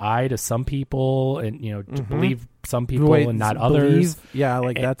blind eye to some people and, to believe some people Wait, and not believe- others. Yeah,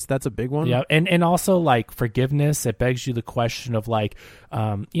 like And- that's a big one. Yeah, and also like forgiveness. It begs you the question of like,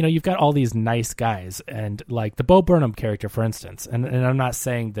 you've got all these nice guys, and like the Bo Burnham character, for instance. And I'm not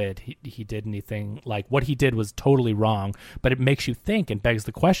saying that he did anything like what he did was totally wrong, but it makes you think and begs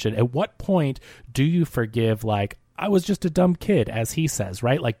the question: at what point do you forgive? Like, I was just a dumb kid, as he says,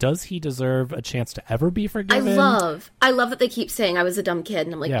 right? Like, does he deserve a chance to ever be I forgiven? love that they keep saying I was a dumb kid,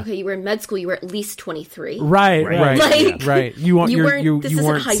 and I'm like, Yeah. okay, you were in med school, you were at least 23. Right. Like, Right. You weren't. you This isn't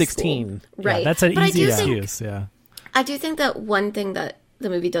weren't high 16. school. Right. Yeah, that's an But easy I do think- excuse. Yeah. I do think that one thing that the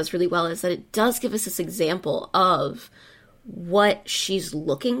movie does really well is that it does give us this example of what she's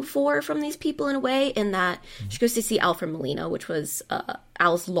looking for from these people in a way, in that she goes to see Alfred Molina, which was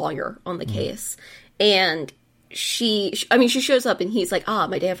Al's lawyer on the case, and she shows up and he's like,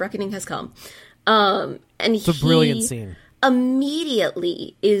 my day of reckoning has come. And It's a brilliant scene.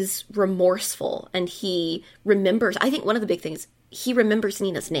 Immediately is remorseful, and he remembers, I think one of the big things, he remembers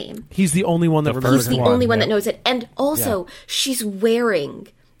Nina's name. He's the only one that remembers He's the her. only one yep. that knows it. And also, she's wearing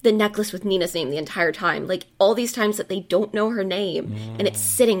the necklace with Nina's name the entire time. Like, all these times that they don't know her name, and it's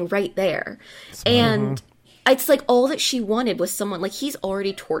sitting right there. And it's like all that she wanted was someone, like, he's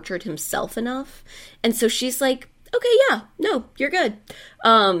already tortured himself enough. And so she's like, okay, yeah, no, you're good.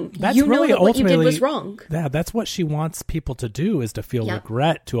 That's you know really that what you did ultimately- was wrong. Yeah, that's what she wants people to do, is to feel Yep.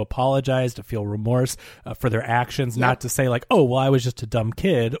 regret, to apologize, to feel remorse for their actions, not to say like, oh, well, I was just a dumb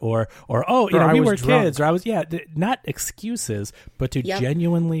kid, or oh, Or I we was were drunk. kids, or I was, not excuses, but to Yep.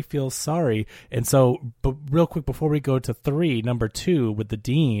 genuinely feel sorry. And so, but real quick, before we go to number 2 with the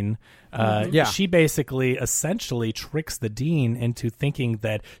dean, she basically essentially tricks the dean into thinking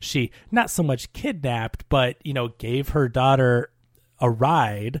that she not so much kidnapped, but, gave her daughter a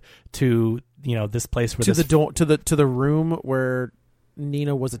ride to this place where to the room where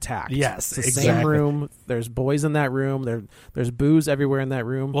Nina was attacked. Yes, it's the same exactly. room. There's boys in that room. There's booze everywhere in that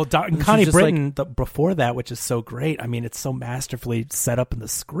room. Well, And she's Connie just like- Britton, before that, which is so great. I mean, it's so masterfully set up in the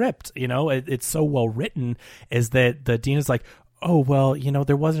script. It's so well written. Is that the dean is like, oh, well,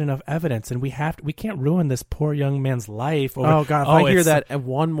 there wasn't enough evidence, and we can't ruin this poor young man's life. Over, oh god, if I hear it's- that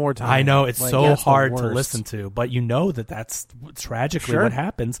one more time, I know it's like, so that's the hard to worst. listen to, but that's tragically Sure. what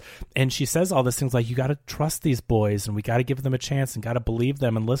happens. And she says all these things like, you got to trust these boys, and we got to give them a chance, and got to believe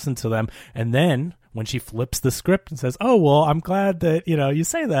them and listen to them. And then when she flips the script and says, oh, well, I'm glad that you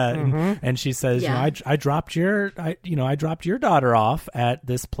say that, and she says, Yeah. I dropped your daughter off at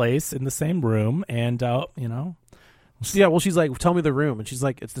this place in the same room, and Yeah, well, she's like, tell me the room, and she's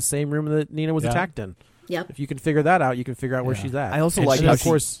like, it's the same room that Nina was Yeah. attacked in. Yep. If you can figure that out, you can figure out where she's at. I also And like she- how of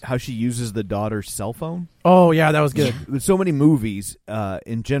course. how she uses the daughter's cell phone. Oh yeah, that was good. With so many movies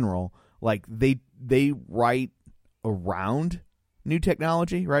in general, like they write around new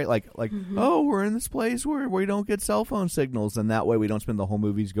technology, right? Like oh, we're in this place where we don't get cell phone signals, and that way we don't spend the whole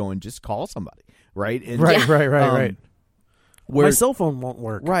movies going just call somebody, right? And, Right. Right. Where, My cell phone won't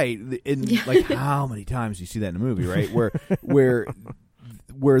work. right? And like how many times do you see that in a movie, right?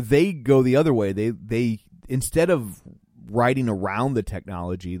 Where they go the other way, they instead of writing around the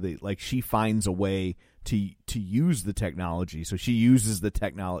technology, she finds a way to use the technology. So she uses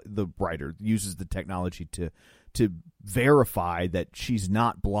the writer uses the technology to verify that she's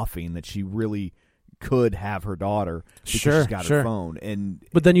not bluffing, that she really could have her daughter because she's got her phone.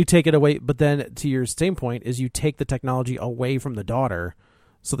 But then you take it away. But then to your same point is you take the technology away from the daughter,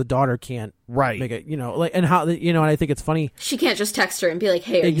 so the daughter can't make it. And how and I think it's funny. She can't just text her and be like,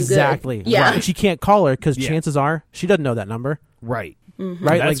 "Hey, are exactly. you good?" Yeah. Right. She can't call her because chances are she doesn't know that number. Right. Mm-hmm.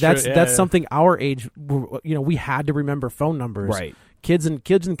 Right. That's true. That's something our age. We had to remember phone numbers. Right. Kids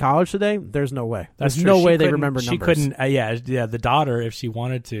in college today, there's no way. That's There's true. no She way they couldn't- remember She numbers. couldn't. The daughter, if she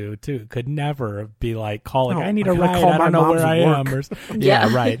wanted to, could never be like calling. No, I need a I gotta ride. call I my don't know mom's where I am. work.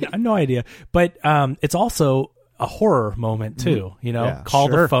 Yeah. Right. No idea. But it's also a horror moment too. Yeah. Call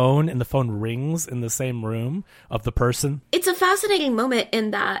Sure. the phone, and the phone rings in the same room of the person. It's a fascinating moment in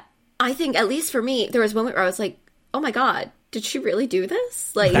that I think, at least for me, there was a moment where I was like, "Oh my god, did she really do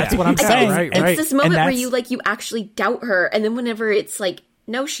this?" Like That's what I'm it's- saying. Right, It's right. this moment And where that's- you actually doubt her, and then whenever it's like,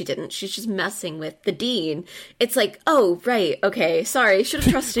 no, she didn't. She's just messing with the dean. It's like, oh, right, okay, sorry, should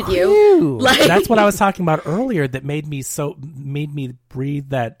have trusted you. Like That's what I was talking about earlier. That made me breathe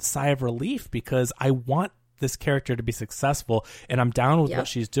that sigh of relief, because I want this character to be successful, and I'm down with Yeah. what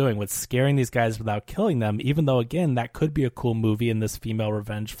she's doing with scaring these guys without killing them, even though, again, that could be a cool movie in this female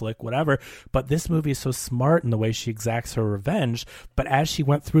revenge flick, whatever. But this movie is so smart in the way she exacts her revenge. But as she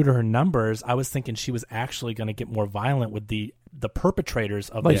went through to her numbers, I was thinking she was actually going to get more violent with the perpetrators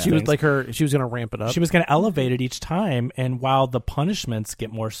of Like these she was things. she was going to ramp it up. She was going to elevate it each time, and while the punishments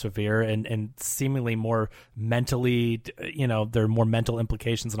get more severe and seemingly more mentally, there are more mental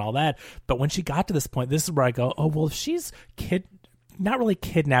implications and all that. But when she got to this point, this is where I go, oh, well, if she's not really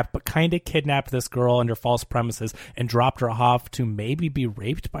kidnapped, but kind of kidnapped this girl under false premises and dropped her off to maybe be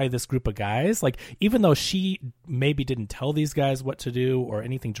raped by this group of guys. Like, even though she maybe didn't tell these guys what to do or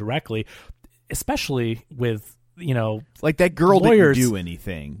anything directly, especially with, like that girl lawyers didn't do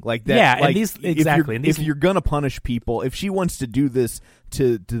anything like that. Yeah, and like, these- exactly, and these- if you're gonna punish people, if she wants to do this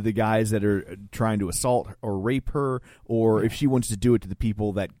to the guys that are trying to assault or rape her, or if she wants to do it to the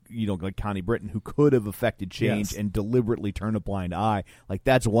people that like Connie Britton, who could have affected change Yes. and deliberately turn a blind eye, like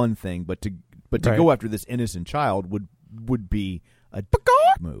that's one thing. But to Right. go after this innocent child would be a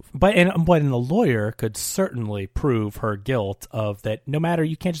move. But the lawyer could certainly prove her guilt of that. No matter,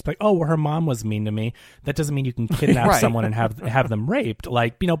 you can't just be like, oh, well, her mom was mean to me. That doesn't mean you can kidnap Right. someone and have them raped.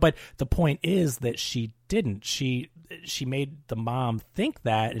 Like, but the point is that she didn't. She made the mom think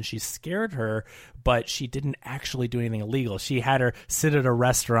that, and she scared her, but she didn't actually do anything illegal. She had her sit at a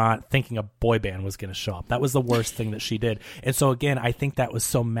restaurant thinking a boy band was going to show up. That was the worst thing that she did. And so again, I think that was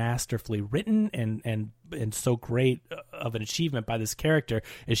so masterfully written and so great of an achievement by this character,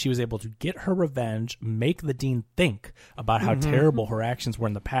 is she was able to get her revenge, make the dean think about how terrible her actions were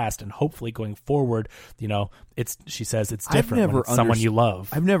in the past, and hopefully going forward, she says it's different when it's someone you love.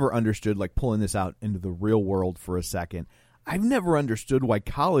 I've never understood, like, pulling this out into the real world for a second, I've never understood why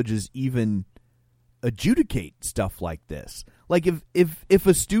colleges even adjudicate stuff like this. Like, if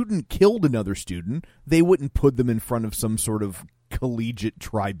a student killed another student, they wouldn't put them in front of some sort of collegiate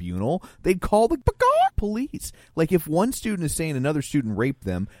tribunal. They'd call the police. Like, if one student is saying another student raped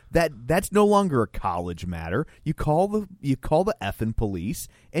them, that's no longer a college matter. You call the effing police,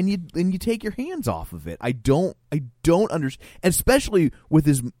 and you take your hands off of it. I don't understand, especially with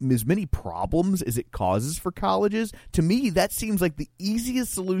as many problems as it causes for colleges. To me, that seems like the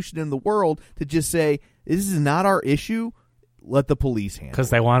easiest solution in the world, to just say, this is not our issue. Let the police handle it. Because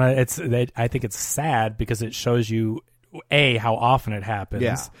they want to. I think it's sad because it shows you, A, how often it happens,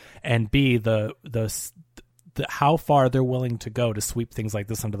 Yeah. and B, the how far they're willing to go to sweep things like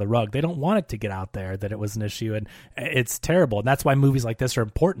this under the rug. They don't want it to get out there that it was an issue, and it's terrible. And that's why movies like this are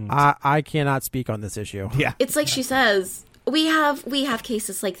important. I cannot speak on this issue. Yeah. it's like she says, we have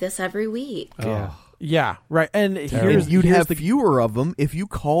cases like this every week. Yeah, right. And You'd have fewer of them if you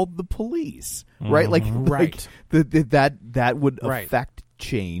called the police, right? Like, Right. that would Right. affect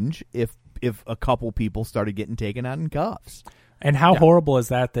change if a couple people started getting taken out in cuffs. And how horrible is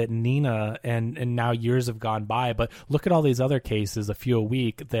that Nina and now years have gone by, but look at all these other cases, a few a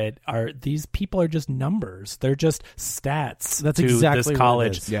week, that are, these people are just numbers. They're just stats. That's to exactly this what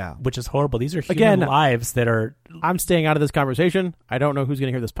college, it is. Yeah. which is horrible. These are human lives that are. I'm staying out of this conversation. I don't know who's going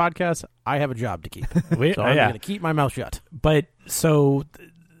to hear this podcast. I have a job to keep. So I'm going to keep my mouth shut. But so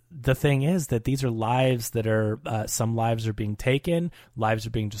the thing is that these are lives that are, some lives are being taken, lives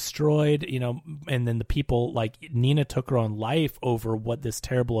are being destroyed, and then the people, like Nina took her own life over what this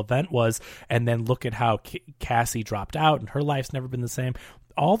terrible event was, and then look at how Cassie dropped out and her life's never been the same.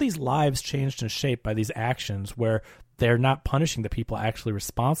 All these lives changed and shaped by these actions where they're not punishing the people actually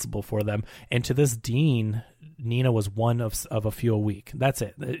responsible for them. And to this dean, Nina was one of a few a week. That's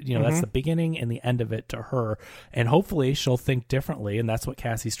it. That's the beginning and the end of it to her. And hopefully she'll think differently. And that's what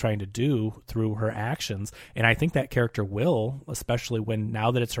Cassie's trying to do through her actions. And I think that character will, especially when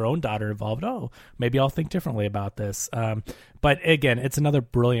now that it's her own daughter involved, maybe I'll think differently about this. But again, it's another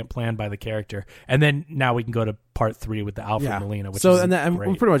brilliant plan by the character. And then now we can go to part 3 with the Alfred Molina, which is and we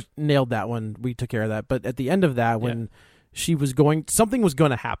great. pretty much nailed that one. We took care of that. But at the end of that, when something was going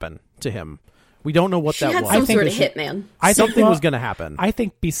to happen to him. We don't know what she that had was. some sort of hitman. Something was going to happen. I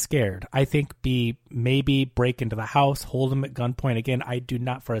think be scared. I think maybe break into the house, hold him at gunpoint. Again, I do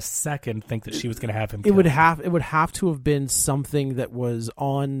not for a second think that she was going to have him killed. It would have to have been something that was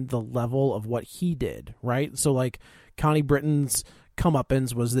on the level of what he did, right? So like Connie Britton's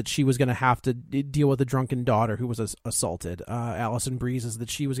comeuppance was that she was going to have to deal with a drunken daughter who was assaulted. Alison Breeze is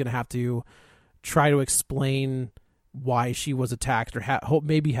that she was going to have to try to explain why she was attacked, or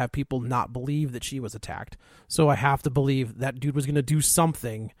maybe have people not believe that she was attacked. So I have to believe that dude was going to do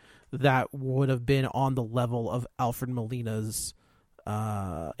something that would have been on the level of Alfred Molina's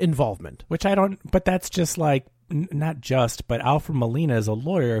involvement. Which I don't, but that's just like, not just, but Alfred Molina is a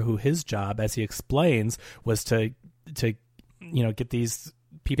lawyer who his job, as he explains, was to get these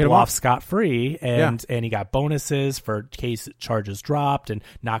people off scot-free, and he got bonuses for case charges dropped and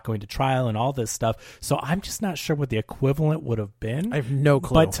not going to trial and all this stuff. So I'm just not sure what the equivalent would have been. I have no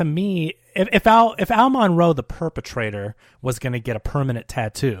clue. But to me, if Al Monroe, the perpetrator, was going to get a permanent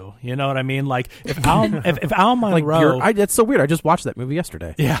tattoo, you know what I mean? Like if Al Monroe, that's so weird. I just watched that movie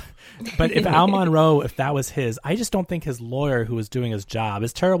yesterday. Yeah, but if Al Monroe, if that was his, I just don't think his lawyer who was doing his job,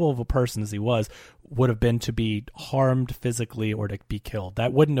 as terrible of a person as he was, would have been to be harmed physically or to be killed.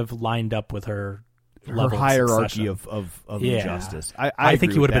 That wouldn't have lined up with her hierarchy of injustice. I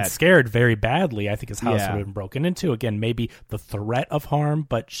think he agree would with have been that. scared very badly. I think his house would have been broken into. Again, maybe the threat of harm,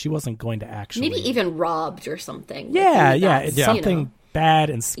 but she wasn't going to actually. Maybe even robbed or something. Yeah, Like, it's something bad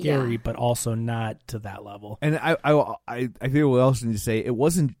and scary, but also not to that level. And I think what else need to say, it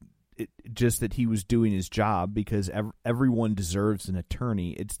wasn't just that he was doing his job, because everyone deserves an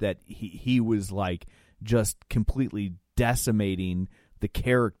attorney. It's that he was like just completely decimating the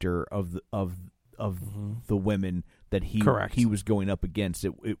character of the women that he was going up against.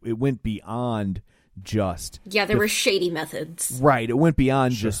 It went beyond just there were shady methods. Right. It went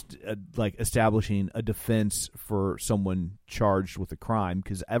beyond just like establishing a defense for someone charged with a crime,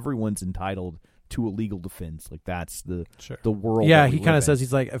 because everyone's entitled to a legal defense. Like that's the world. Yeah, that we he kind live of says in.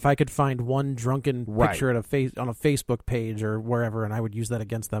 he's like, if I could find one drunken picture on a Facebook page or wherever, and I would use that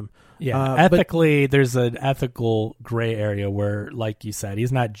against them. Yeah, ethically, there's an ethical gray area where, like you said,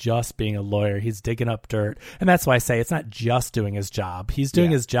 he's not just being a lawyer; he's digging up dirt, and that's why I say it's not just doing his job. He's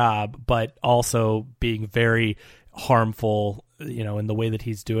doing his job, but also being very harmful, in the way that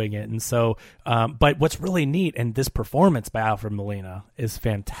he's doing it. And so, but what's really neat, and this performance by Alfred Molina is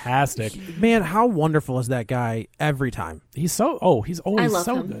fantastic. Man, how wonderful is that guy every time? He's always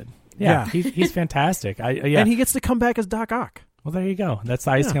so him. good. Yeah. He's fantastic. And he gets to come back as Doc Ock. Well, there you go. That's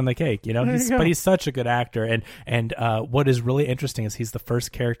the icing on the cake, But he's such a good actor, and what is really interesting is he's the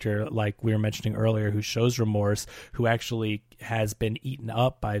first character, like we were mentioning earlier, who shows remorse, who actually has been eaten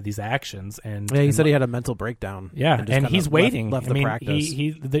up by these actions. And he said he had a mental breakdown. Yeah, and he's waiting. Left the practice.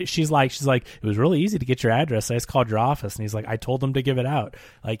 She's like, it was really easy to get your address. I just called your office, and he's like, I told him to give it out.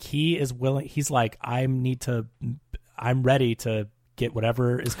 Like he is willing. He's like, I'm ready to get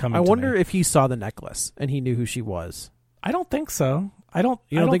whatever is coming. I wonder if he saw the necklace and he knew who she was. I don't think so. You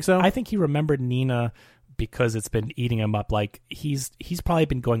don't think so? I think he remembered Nina because it's been eating him up. Like he's probably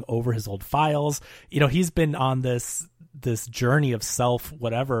been going over his old files. He's been on this journey of self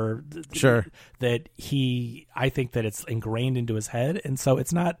whatever. Sure. That I think that it's ingrained into his head, and so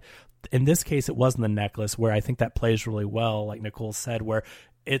it's not. In this case, it wasn't the necklace, where I think that plays really well, like Nicole said, where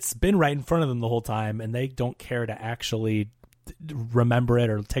it's been right in front of them the whole time, and they don't care to actually remember it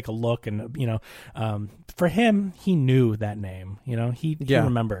or take a look. And for him, he knew that name. He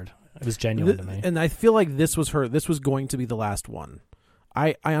remembered. It was genuine to me. And I feel like this was going to be the last one.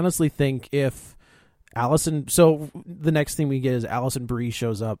 I honestly think if Allison, so the next thing we get is Allison Brie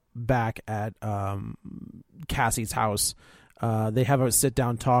shows up back at Cassie's house. They have a sit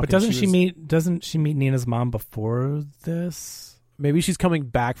down talk. But doesn't she meet Nina's mom before this? Maybe she's coming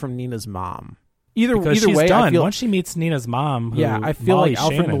back from Nina's mom. Either she's way, done. Once she meets Nina's mom, I feel Molly like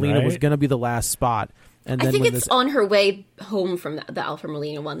Alfred Shannon, Molina right? was going to be the last spot. And then I think it's on her way home from the Alfred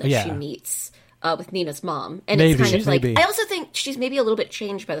Molina one that she meets with Nina's mom. And Maybe, it's kind of like, maybe. I also think she's maybe a little bit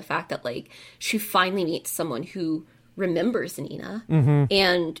changed by the fact that like she finally meets someone who remembers Nina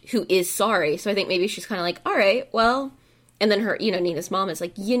and who is sorry. So I think maybe she's kind of like, all right, well, and then her, Nina's mom is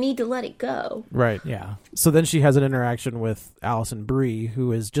like, you need to let it go. Right. Yeah. So then she has an interaction with Allison Brie,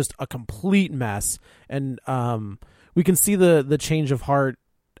 who is just a complete mess. And we can see the change of heart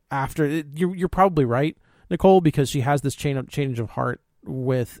after. You're probably right, Nicole, because she has this change of heart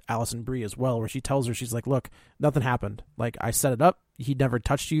with Allison Brie as well, where she tells her, she's like, look, nothing happened. Like, I set it up. He never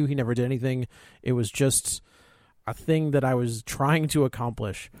touched you. He never did anything. It was just a thing that I was trying to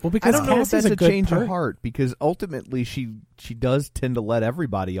accomplish. Well, because I don't know if Cassie's that's a good change of heart, because ultimately she does tend to let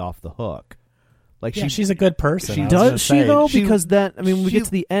everybody off the hook. Like she's a good person. She I was gonna does, say. though? Because when we get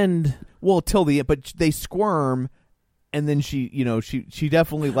to the end. Well, till the end, but they squirm, and then she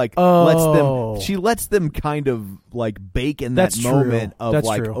definitely lets them kind of like bake in that moment of That's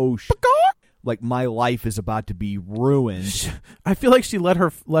like, true. oh, like my life is about to be ruined. I feel like she let her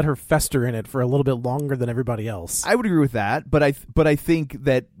fester in it for a little bit longer than everybody else. I would agree with that, but I think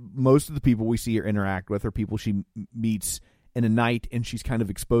that most of the people we see her interact with are people she meets in a night, and she's kind of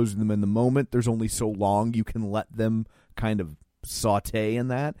exposing them in the moment. There's only so long you can let them kind of saute in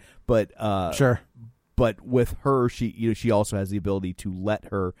that, but sure. But with her, she also has the ability to let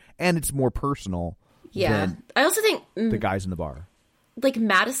her, and it's more personal. Yeah, than I also think the guys in the bar, like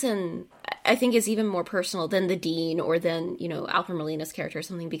Madison, I think is even more personal than the Dean or than Alfred Molina's character or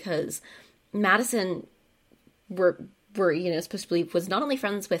something, because Madison we're supposed to believe was not only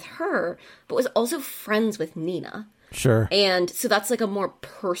friends with her but was also friends with Nina. Sure. And so that's like a more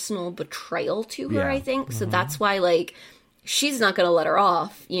personal betrayal to her, Yeah. I think. So that's why like she's not going to let her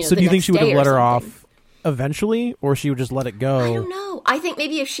off. So do you think she would have let her off eventually, or she would just let it go? I don't know. I think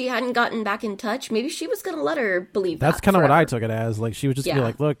maybe if she hadn't gotten back in touch, maybe she was going to let her believe That's that kind of what I forever. took it as. Like she would just be Yeah.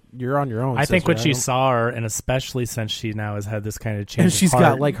 like, "Look, you're on your own." I think when sister. she saw her, and especially since she now has had this kind of change, and she's of got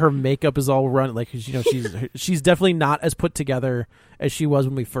heart, like her makeup is all run, like she's definitely not as put together as she was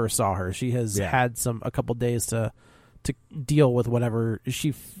when we first saw her. She has had a couple days to deal with whatever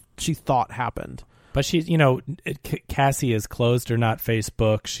she thought happened. But she's, Cassie has closed her not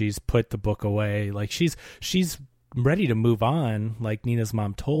Facebook. She's put the book away. Like she's ready to move on, like Nina's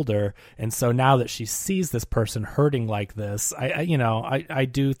mom told her. And so now that she sees this person hurting like this, I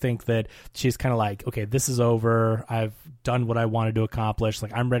do think that she's kind of like, okay, this is over. I've done what I wanted to accomplish.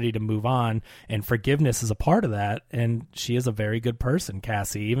 Like I'm ready to move on, and forgiveness is a part of that. And she is a very good person,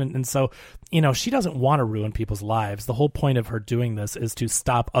 Cassie. And so, she doesn't want to ruin people's lives. The whole point of her doing this is to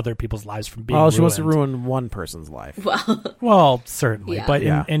stop other people's lives from being ruined. She wants to ruin one person's life. Well, certainly, Yeah. but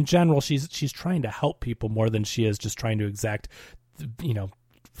Yeah. in general, she's trying to help people more than she is just trying to exact,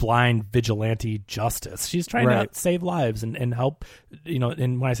 blind vigilante justice. She's trying to save lives and help,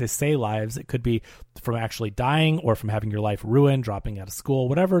 and when I say save lives, it could be from actually dying or from having your life ruined, dropping out of school,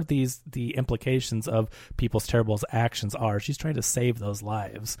 whatever the implications of people's terrible actions are. She's trying to save those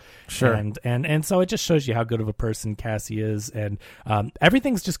lives. Sure. And so it just shows you how good of a person Cassie is, and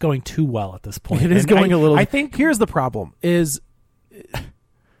everything's just going too well at this point. It is And going a little. I think here's the problem: is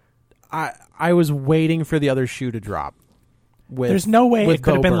I was waiting for the other shoe to drop. There's no way with it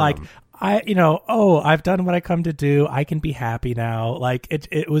could have Bo been like, Burnham. I've done what I come to do. I can be happy now. Like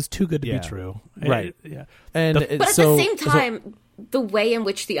it was too good to Yeah. be true. Right. Yeah. And But at the same time, the way in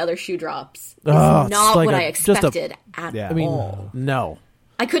which the other shoe drops is Oh, it's not like what I just a- expected at Yeah. I mean, all. no.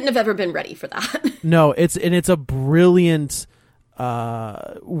 I couldn't have ever been ready for that. No, it's a brilliant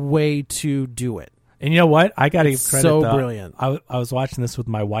way to do it. And you know what? I got to give It's credit. so though. brilliant. I was watching this with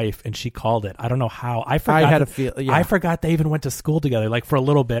my wife, and she called it. I don't know how. I forgot. had a feel- yeah. I forgot they even went to school together, like for a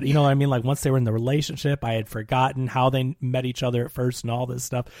little bit. You know what I mean? Like once they were in the relationship, I had forgotten how they met each other at first and all this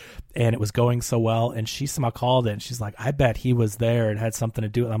stuff. And it was going so well. And she somehow called it, and she's like, "I bet he was there and had something to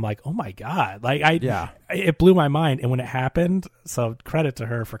do." And I'm like, "Oh my god!" Like it blew my mind. And when it happened, so credit to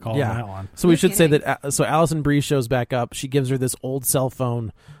her for calling that one. So we No should say kidding. that. So Allison Brie shows back up. She gives her this old cell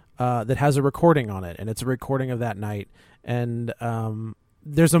phone that has a recording on it, and it's a recording of that night. And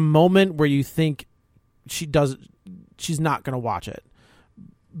there's a moment where you think she's not going to watch it,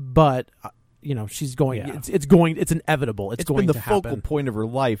 but she's going. Yeah. It's inevitable. It's going been the to happen. focal point of her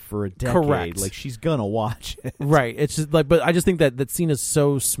life for a decade. Correct. Like, she's gonna watch it. Right. It's just like, but I just think that scene is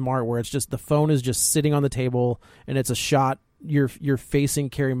so smart, where it's just the phone is just sitting on the table, and it's a shot. You're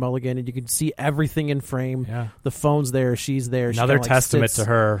facing Carey Mulligan, and you can see everything in frame. Yeah. The phone's there. She's there. Another she testament sits. to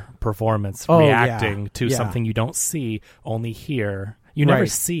her performance, Oh, reacting to yeah. something you don't see, only hear. You never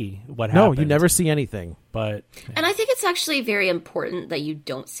Right. see what No, happened. you never see anything. But And I think it's actually very important that you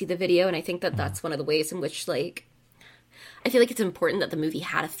don't see the video, and I think that that's one of the ways in which, like, I feel like it's important that the movie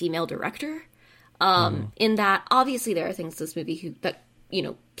had a female director. In that, obviously, there are things in this movie that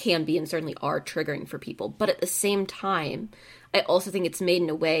can be and certainly are triggering for people, but at the same time, I also think it's made in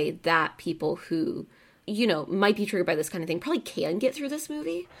a way that people who might be triggered by this kind of thing probably can get through this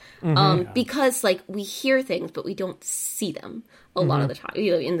movie, because like we hear things but we don't see them a lot of the time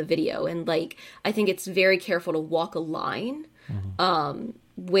in the video, and like I think it's very careful to walk a line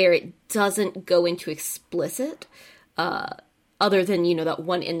where it doesn't go into explicit other than that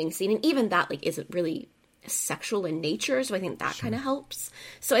one ending scene, and even that like isn't really sexual in nature, so I think that kind of helps.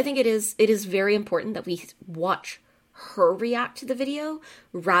 So I think it is very important that we watch her react to the video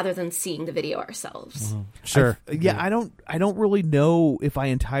rather than seeing the video ourselves. Sure. I don't really know if I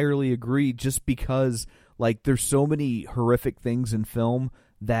entirely agree, just because like there's so many horrific things in film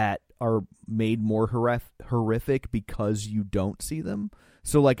that are made more horrific because you don't see them.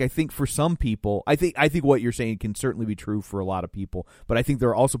 So like I think for some people, I think what you're saying can certainly be true for a lot of people, but I think there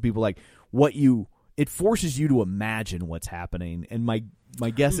are also people like it forces you to imagine what's happening, and my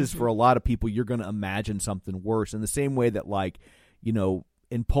guess is for a lot of people you're going to imagine something worse, in the same way that like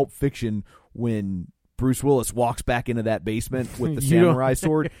in Pulp Fiction when Bruce Willis walks back into that basement with the samurai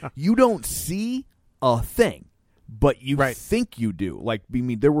sword, you don't see a thing, but you think you do. Like, I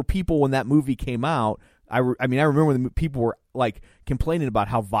mean, there were people when that movie came out, I remember when people were like complaining about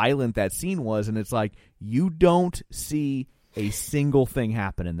how violent that scene was, and it's like you don't see a single thing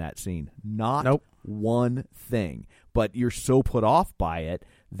happen in that scene. Not one thing. But you're so put off by it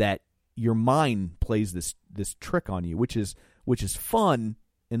that your mind plays this trick on you, which is fun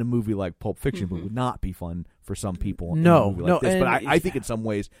in a movie like Pulp Fiction, but would not be fun for some people in a movie like this. But I think in some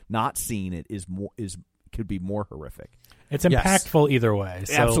ways not seeing it could be more horrific. it's impactful either way.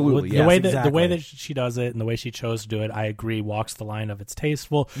 So absolutely, the way that she does it and the way she chose to do it, I agree, walks the line of it's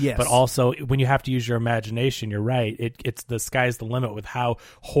tasteful. Yes. But also when you have to use your imagination, you're right. It's the sky's the limit with how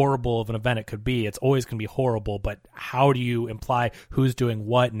horrible of an event it could be. It's always going to be horrible, but how do you imply who's doing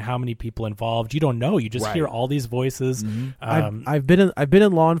what and how many people involved? You don't know. You just hear all these voices. Mm-hmm. I've been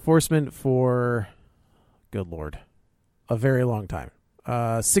in law enforcement for, good Lord, a very long time.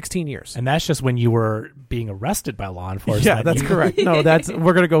 16 years. And that's just when you were being arrested by law enforcement. Yeah, that's correct. No,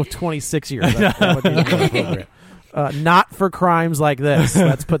 we're going to go 26 years. That would be more appropriate. Not for crimes like this.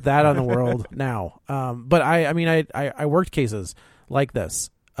 Let's put that on the world now. But I worked cases like this,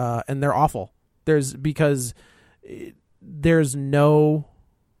 and they're awful. There's no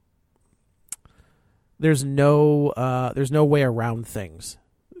way around things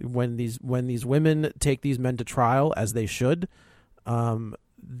when these women take these men to trial, as they should.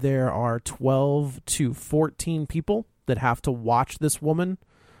 There are 12 to 14 people that have to watch this woman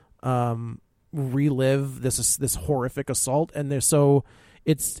relive this horrific assault, and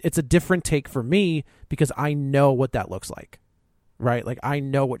it's a different take for me because I know what that looks like, right? Like I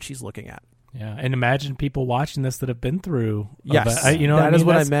know what she's looking at. Yeah, and imagine people watching this that have been through. Yes, that is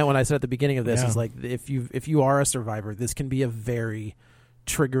what I meant when I said at the beginning of this. Is like if you are a survivor, this can be a very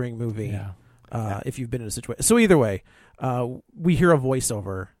triggering movie. Yeah. If you've been in a situation. So either way, we hear a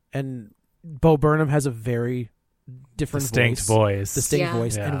voiceover, and Bo Burnham has a very different distinct voice,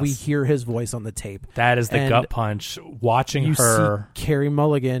 yes. And we hear his voice on the tape. That is the gut punch. Watching you her, see Carey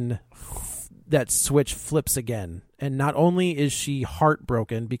Mulligan, that switch flips again, and not only is she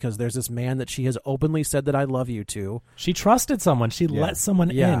heartbroken because there's this man that she has openly said that I love you to. She trusted someone. She let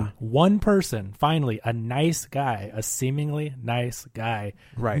someone in. One person, finally, a nice guy, a seemingly nice guy,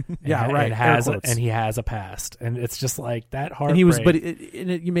 right? And he has a past, and it's just like that heartbreak. And he was, but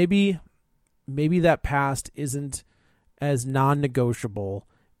maybe that past isn't as non-negotiable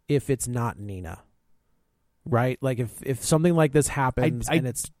if it's not Nina. Right? Like if something like this happens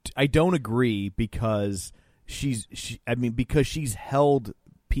I don't agree because she's held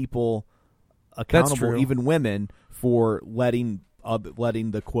people accountable, even women, for letting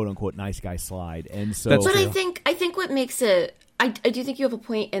the quote unquote nice guy slide. And so but I think what makes it I do think you have a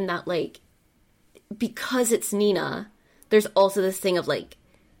point in that, like, because it's Nina, there's also this thing of like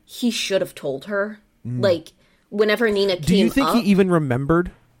he should have told her. Like whenever Nina came up. Do you think he even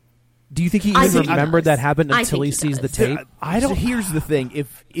remembered? Do you think he I even think he remembered does. that happened I until think he he sees the does. tape? So here's the thing: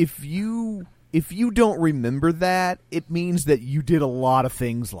 if you don't remember that, it means that you did a lot of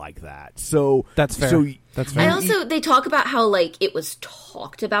things like that. So That's fair. So That's I fair. also they talk about how like it was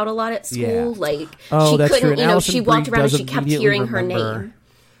talked about a lot at school. Yeah. Like Oh, she that's couldn't, true. And you know, Alison she walked Brie around and does she kept immediately hearing her remember- name.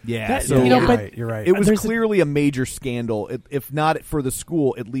 yeah, That- so you know, you're but- right. You're right. it was There's a- clearly a major scandal, if not for the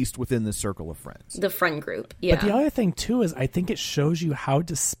school, at least within the circle of friends. The friend group. Yeah. But the other thing too is I think it shows you how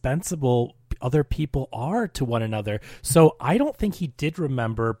dispensable other people are to one another. So I don't think he did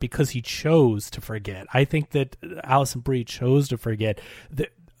remember because he chose to forget. I think that Alison Brie chose to forget.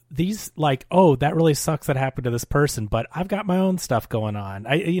 These like, oh, that really sucks that happened to this person, but I've got my own stuff going on.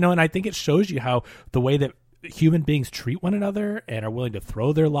 And I think it shows you how the way that human beings treat one another and are willing to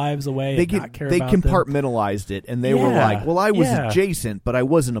throw their lives away and not care about them. compartmentalized it, and they were Yeah, like, well, I was yeah. adjacent, but I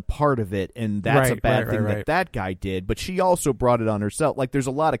wasn't a part of it, and that's a Right, bad right, thing right. that guy did. But she also brought it on herself. Like, there's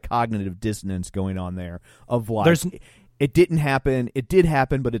a lot of cognitive dissonance going on there of like, There's- it didn't happen, it did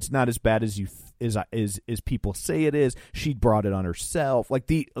happen, but it's not as bad as as people say it is. She brought it on herself.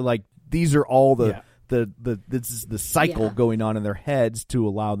 These are all Yeah. this is the cycle Yeah. going on in their heads to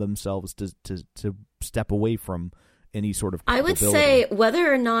allow themselves to step away from any sort of I would culpability. say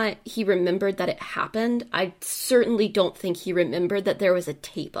whether or not he remembered that it happened, I certainly don't think he remembered that there was a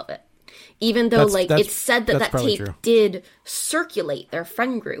tape of it. Even though, That's- it's said that that's that probably tape true. did circulate their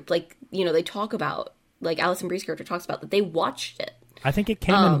friend group. Like, you know, they talk about, like Alison Brie's character talks about that they watched it. I think it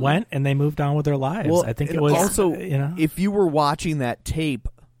came and went and they moved on with their lives. Well, I think and it was also, you know, if you were watching that tape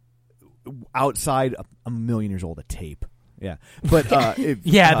outside a million years old, a tape. Yeah, but if,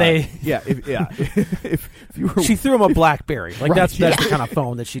 Yeah, if you were She threw him a BlackBerry. Like Right, that's yeah. the kind of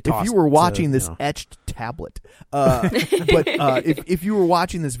phone that she if tossed. you were watching to, this you know. etched tablet, if you were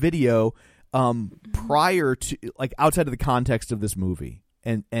watching this video prior to, like, outside of the context of this movie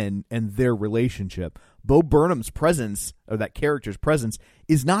and their relationship, Bo Burnham's presence, or that character's presence,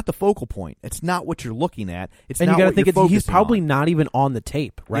 is not the focal point. It's not what you're looking at. It's And not you got to what think you're he's focusing probably on. not even on the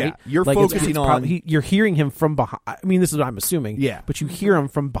tape, right? Yeah, you're Like, it's- focusing it's on- you're hearing him from behind. I mean, this is what I'm assuming. Yeah. but you hear him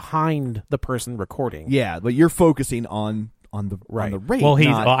from behind the person recording. Yeah, but you're focusing on the Right. rape. well,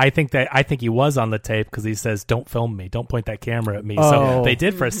 not- I think he was on the tape because he says, "Don't film me, don't point that camera at me." Oh. So they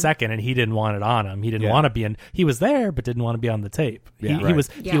did for a second, and he didn't want it on him. He didn't Yeah. want to be in. He was there, but didn't want to be on the tape. Yeah, he right. was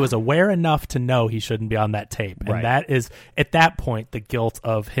Yeah. he was aware enough to know he shouldn't be on that tape, and Right. that is at that point the guilt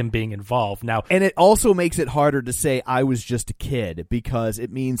of him being involved. Now, And it also makes it harder to say I was just a kid, because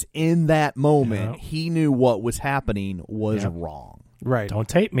it means in that moment Yeah. he knew what was happening was Yep. wrong. Right. don't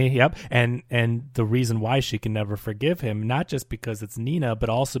tape me. Yep. And the reason why she can never forgive him, not just because it's Nina, but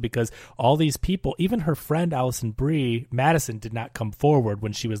also because all these people, even her friend Alison Brie, Madison, did not come forward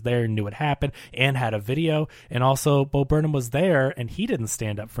when she was there and knew what happened and had a video. And also Bo Burnham was there and he didn't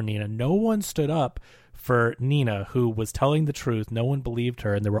stand up for Nina. No one stood up for Nina, who was telling the truth. No one believed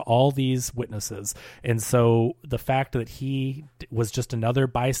her, and there were all these witnesses. And so the fact that he was just another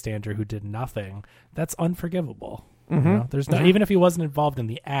bystander who did nothing, that's unforgivable. You know, there's not, even if he wasn't involved in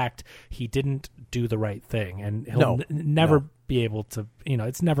the act, he didn't do the right thing, and he'll never be able to. You know,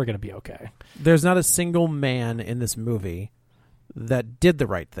 it's never going to be okay. There's not a single man in this movie that did the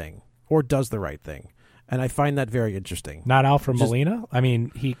right thing or does the right thing, and I find that very interesting. Not Alfred Just- Molina. I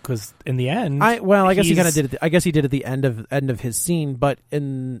mean, because in the end, I guess he kind of he's- did it. I guess he did at the end of his scene, but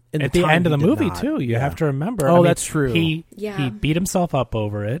in at the the time, end of the he did movie not. too. You Yeah. have to remember. Oh, I mean, that's true. He Yeah. beat himself up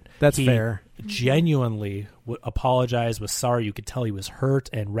over it. That's He fair. Genuinely apologized, was sorry. You could tell he was hurt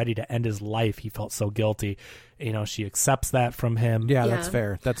and ready to end his life. He felt so guilty. You know, she accepts that from him. Yeah, Yeah. that's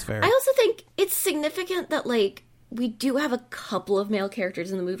fair. That's fair. I also think it's significant that, like, we do have a couple of male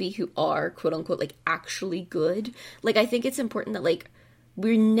characters in the movie who are, quote unquote, like, actually good. Like, I think it's important that, like,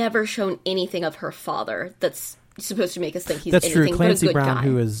 we're never shown anything of her father that's supposed to make us think he's That's anything true. but a Clancy good Brown, guy.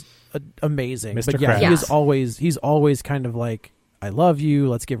 who is amazing, Mr. but yeah, Krabs. he's always kind of like, I love you.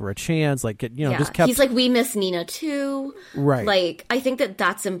 Let's give her a chance. Like, just kept. He's like, we miss Nina too. Right. Like, I think that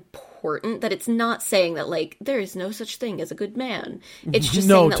that's important, that it's not saying that, like, there is no such thing as a good man. It's just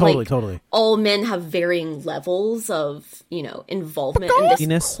No, saying that, totally, like, totally. all men have varying levels of, you know, involvement in this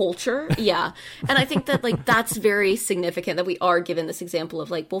Penis. culture. Yeah. And I think that, like, that's very significant that we are given this example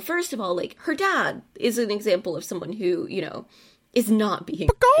of, like, well, first of all, like, her dad is an example of someone who, you know, is not being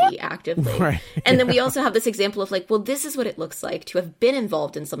gay actively. Right. And then we also have this example of, like, well, this is what it looks like to have been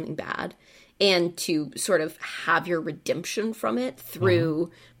involved in something bad and to sort of have your redemption from it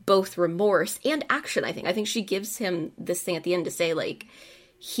through both remorse and action. I think she gives him this thing at the end to say, like,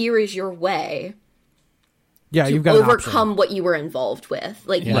 here is your way Yeah, to you've got an overcome option. what you were involved with.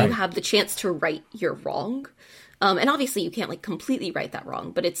 Like, Yeah. you have the chance to right your wrong. And obviously you can't like completely right that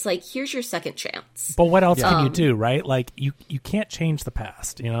wrong, but it's like, here's your second chance. But what else can you do, right? Like you can't change the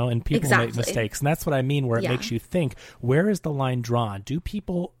past, you know, and people make mistakes. And that's what I mean, where it makes you think, where is the line drawn? Do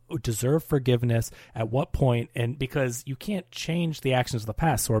people deserve forgiveness at what point? And because you can't change the actions of the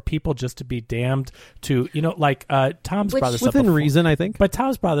past, so are people just to be damned to, you know, like Tom's brought this up within before. reason, I think. But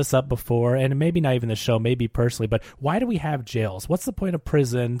Tom's brought this up before, and maybe not even the show, maybe personally, but why do we have jails? What's the point of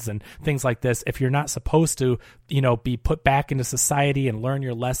prisons and things like this if you're not supposed to, you know, be put back into society and learn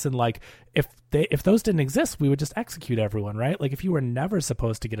your lesson? Like if those didn't exist, we would just execute everyone, right? Like if you were never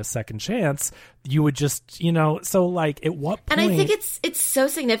supposed to get a second chance, you would just, you know, so like at what point? And I think it's so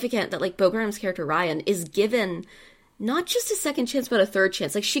significant that like Bo Burnham's character Ryan is given not just a second chance, but a third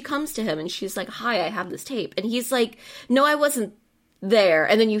chance. Like she comes to him and she's like, "Hi, I have this tape." And he's like, "No, I wasn't there."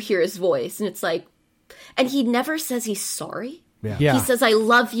 And then you hear his voice and it's like, and he never says he's sorry. Yeah. He says, "I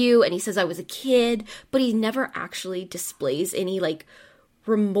love you." And he says, "I was a kid," but he never actually displays any like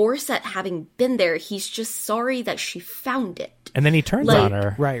remorse at having been there. He's just sorry that she found it. And then he turns like, on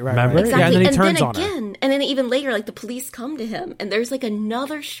her. Right. Remember? Exactly. Yeah, and then he and turns then on her. again, and then even later, like the police come to him and there's like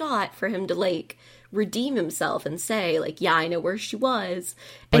another shot for him to like redeem himself and say like, "Yeah, I know where she was."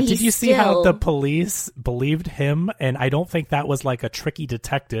 But and did you see how the police believed him? And I don't think that was like a tricky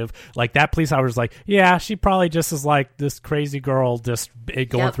detective. Like that police officer was like, "Yeah, she probably just is like this crazy girl just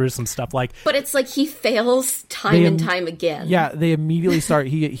going through some stuff." Like, but it's like he fails time and time again. Yeah, they immediately start.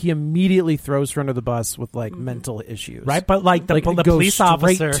 He immediately throws her under the bus with like mental issues, right? But like the goes police straight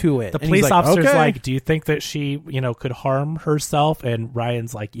officer to it. The And police he's like, officer's "Okay." like, "Do you think that she, you know, could harm herself?" And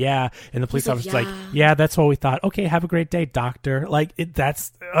Ryan's like, "Yeah." And the police like, officer's like, "Yeah, that's what we thought." "Okay, have a great day, doctor." Like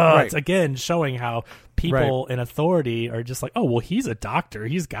that's Right. it's again showing how people in authority are just like, "Oh, well, he's a doctor.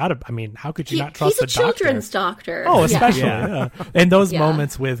 He's got to." I mean, how could you not trust he's a the doctor? children's doctor. Oh, especially, yeah. And those Yeah.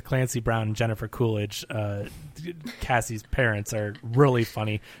 moments with Clancy Brown and Jennifer Coolidge, Cassie's parents, are really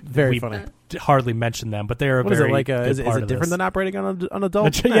funny. Very we funny. Hardly mention them, but they are What is very it like? good Is part it of different this. than operating on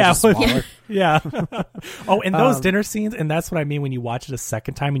adults? Yeah, It's just smaller. yeah. Oh, and those dinner scenes, and that's what I mean when you watch it a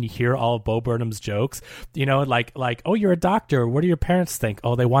second time and you hear all of Bo Burnham's jokes. You know, like, "Oh, you're a doctor. What do your parents think?"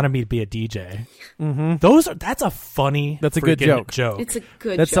 "Oh, they wanted me to be a DJ." Mm-hmm. That's a funny. That's a good freaking joke. It's a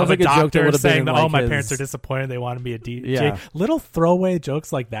good That joke. sounds like a joke that doctor would have been saying in, that, like, "Oh, my his- parents are disappointed. They wanted me a DJ." Yeah. Little throwaway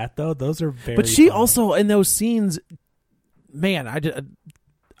jokes like that, though. Those are very. But she funny. also in those scenes, man,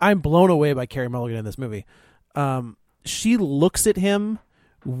 I'm blown away by Carey Mulligan in this movie. She looks at him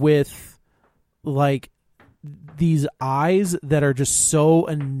with like these eyes that are just so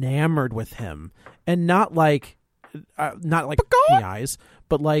enamored with him, and not like the eyes,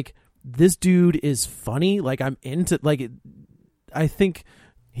 but like this dude is funny. Like I'm into I think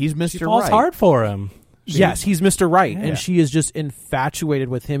He's Mr. She falls Right. hard for him. yes, he's Mr. Right, Yeah. and she is just infatuated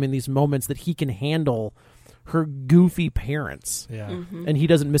with him in these moments that he can handle her goofy parents. Yeah. And he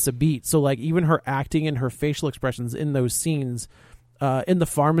doesn't miss a beat. So like even her acting and her facial expressions in those scenes, in the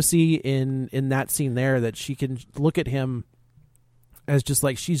pharmacy, in that scene there, that she can look at him as just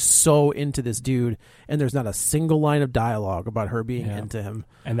like she's so into this dude, and there's not a single line of dialogue about her being into him.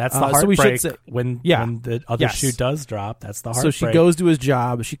 And that's the So we heartbreak should say- when the other Yes. shoe does drop. That's the So heartbreak. she goes to his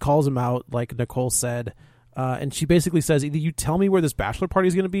job. She calls him out, like Nicole said, and she basically says, "Either you tell me where this bachelor party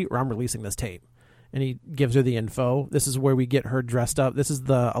is going to be, or I'm releasing this tape." And he gives her the info. This is where we get her dressed up. This is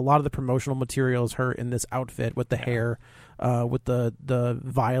a lot of the promotional material is her in this outfit with the hair, with the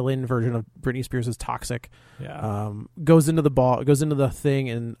violin version of Britney Spears' "Toxic." Yeah. Goes into the thing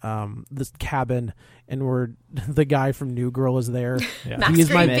in this cabin, and where the guy from New Girl is there. Yeah. Max He's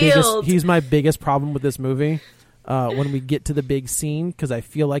my Greenfield. he's my biggest problem with this movie. When we get to the big scene, because I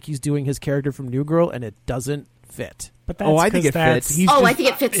feel like he's doing his character from New Girl, and it doesn't fit. But that's I think 'cause it that's- fits. He's Oh, just, I think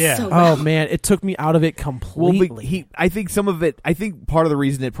it fits yeah. so well. Oh man, it took me out of it well, completely. I think some of it. I think part of the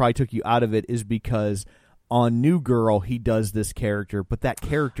reason it probably took you out of it is because on New Girl he does this character, but that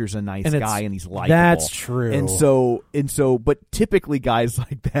character's a nice And it's- guy and he's likable. that's true. And so, but typically guys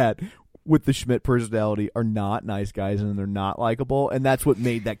like that with the Schmidt personality are not nice guys and they're not likable, and that's what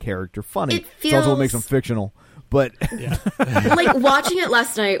made that character funny. It It's also what feels- makes him fictional. But Like watching it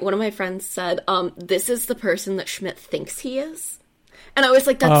last night, one of my friends said, "This is the person that Schmidt thinks he is." And I was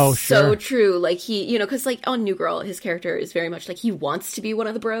like, that's Oh, so sure. true. Like he, because like on New Girl, his character is very much like he wants to be one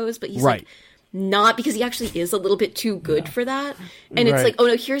of the bros, but he's Right. like not because he actually is a little bit too good for that. And it's Right. like, oh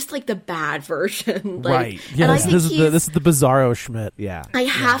no, here's like the bad version. Like, Right. Yeah, and I this, think this is the Bizarro Schmidt. Yeah. I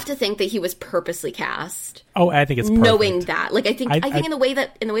have to think that he was purposely cast, Oh, I think it's perfect. knowing that. Like I think I- in the way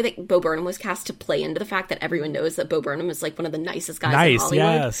that Bo Burnham was cast to play into the fact that everyone knows that Bo Burnham is like one of the nicest guys in Nice, Hollywood.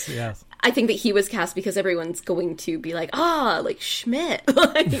 yes. I think that he was cast because everyone's going to be like, like Schmidt.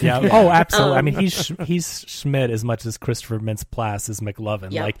 Like, Yeah. Oh, absolutely. I mean, he's Schmidt as much as Christopher Mintz-Plasse is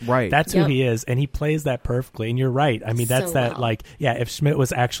McLovin. Yep. Like, Right. that's who Yep. he is, and he plays that perfectly. And you're right. I mean, that's So that. well. Like, yeah, if Schmidt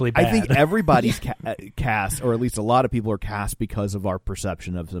was actually bad, I think everybody's cast, or at least a lot of people are cast because of our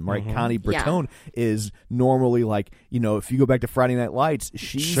perception of them, right? Connie Britton is normally like, if you go back to Friday Night Lights,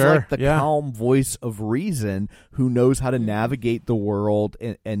 she's Sure, like the yeah. calm voice of reason who knows how to navigate the world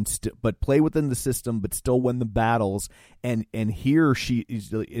but play within the system, but still win the battles. And here she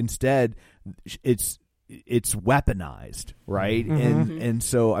is instead, it's weaponized, right? And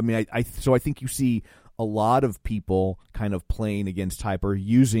so I mean, I think you see a lot of people kind of playing against type or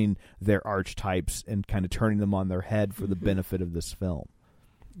using their archetypes and kind of turning them on their head for the benefit of this film.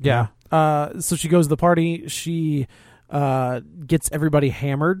 Yeah. So she goes to the party. She gets everybody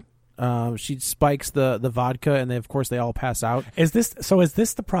hammered. She spikes the vodka, and of course they all pass out. Is this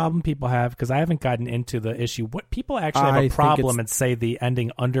the problem people have? Because I haven't gotten into the issue. What people actually have I a think problem it's- and say the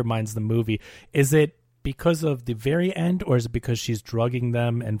ending undermines the movie. Is it because of the very end, or is it because she's drugging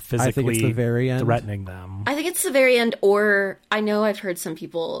them and physically I think it's the very end. threatening them? I think it's the very end, or I know I've heard some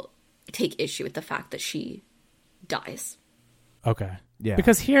people take issue with the fact that she dies. Okay. Yeah.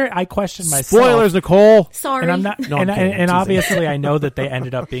 Because here I question myself. Spoilers, Nicole. Sorry. And I'm not, No, I'm and, kidding. and Teasing. obviously I know that they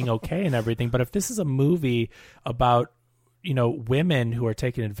ended up being okay and everything. But if this is a movie about women who are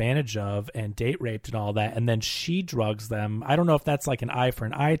taken advantage of and date raped and all that, and then she drugs them, I don't know if that's like an eye for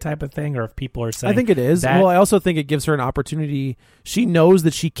an eye type of thing, or if people are saying I think it is. that- Well, I also think it gives her an opportunity. She knows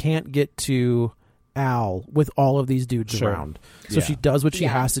that she can't get to Al with all of these dudes Sure. around, so she does what she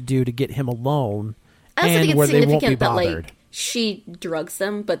Yeah. has to do to get him alone, I also and think where it's they won't be significant that bothered. like she drugs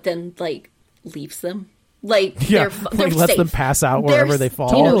them, but then like leaves them. Like Yeah, they're like, lets safe. them pass out They're wherever they s- fall.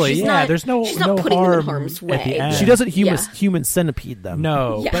 Totally, she's yeah. not- There's no she's not putting them harm in harm's at way. the end. She doesn't Yeah. human centipede them.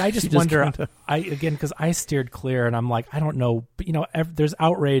 No, Yeah. but I just She just wonder. kinda- Because I steered clear, and I'm like, I don't know. But, there's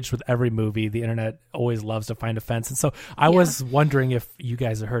outrage with every movie. The internet always loves to find offense, and so I was wondering if you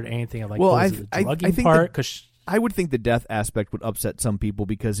guys have heard anything of like, Well, was it the drugging think part? that- I would think the death aspect would upset some people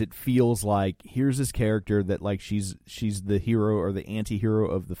because it feels like here's this character that like she's the hero or the anti-hero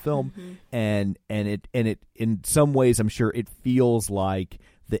of the film, and it in some ways I'm sure it feels like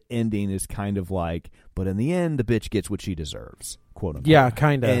the ending is kind of like, but in the end the bitch gets what she deserves, quote unquote. Yeah,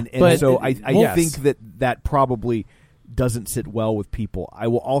 kind of. And But so I yes. think that probably doesn't sit well with people. I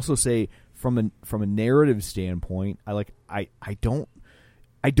will also say from a narrative standpoint, I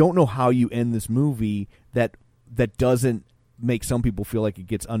don't know how you end this movie that doesn't make some people feel like it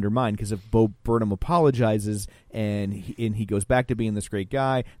gets undermined, because if Bo Burnham apologizes and he goes back to being this great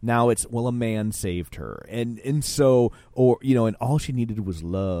guy, now it's, well, a man saved her, and so, or and all she needed was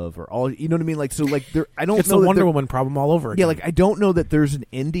love, or all, you know what I mean, like, so like there, I don't It's know the that Wonder there- Woman problem all over again. yeah, like I don't know that there's an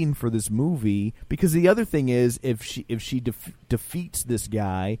ending for this movie, because the other thing is if she defeats this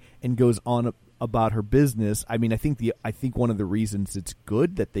guy and goes on about her business, I mean, I think one of the reasons it's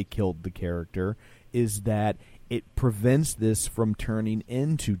good that they killed the character is that it prevents this from turning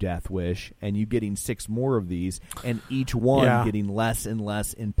into Death Wish and you getting 6 more of these, and each one Yeah. getting less and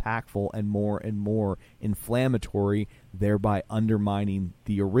less impactful and more inflammatory, thereby undermining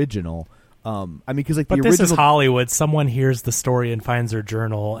the original. I mean, because like But the this original, is Hollywood. Someone hears the story and finds her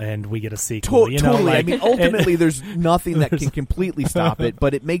journal, and we get a sequel. totally. I like- mean, ultimately, there's nothing that can completely stop it,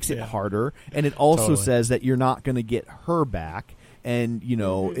 but it makes it Yeah. harder, and it also Totally. says that you're not going to get her back, and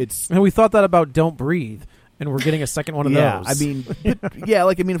it's. And we thought that about Don't Breathe, and we're getting a second one of Yeah, those. I mean, but, yeah,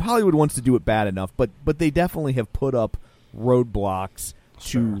 like I mean, if Hollywood wants to do it bad enough, but they definitely have put up roadblocks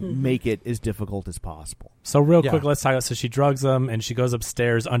to make it as difficult as possible. So real Yeah. quick, let's talk about. So she drugs them, and she goes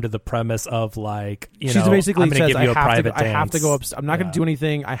upstairs under the premise of like, She's know, basically I'm going to says, give you a I private have to go dance. up. I'm not going Yeah. to do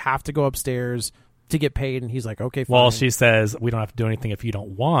anything. I have to go upstairs to get paid. And he's like, okay, fine. Well, she says we don't have to do anything if you don't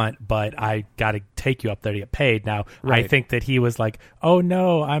want, but I got to take you up there to get paid. Now, I Right. think that he was like, "Oh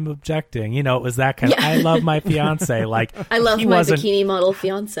no, I'm objecting." It was that kind of. Yeah. I love my fiance. Like I love he my wasn't- bikini model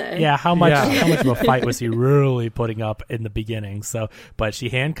fiance. Yeah, how much Yeah. of a fight was he really putting up in the beginning? So, but she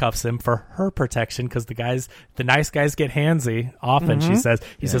handcuffs him for her protection because the nice guys get handsy. Often she says,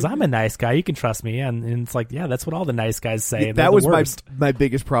 he says, "I'm a nice guy, you can trust me," and it's like, yeah, that's what all the nice guys say. Yeah, They're that the was worst. my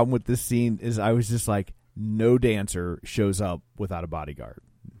biggest problem with this scene is I was just like, no dancer shows up without a bodyguard.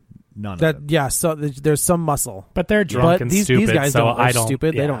 None That of it. yeah, so there's some muscle. But they're drunk But and these stupid. guys so don't. They're I don't.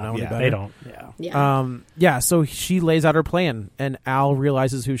 stupid. Yeah, They don't know any yeah, better. They don't. Yeah. Yeah. So she lays out her plan, and Al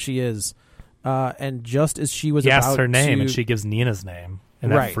realizes who she is. And just as she was He about asks her name, to, and she gives Nina's name,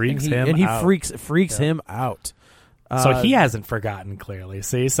 and right, that freaks and he, him and he out. freaks him out. So he hasn't forgotten clearly.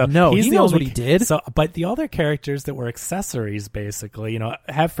 See, so No, he's he the knows only- what he did. So, but the other characters that were accessories, basically,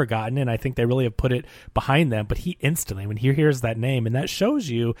 have forgotten, and I think they really have put it behind them. But he instantly, when he hears that name, and that shows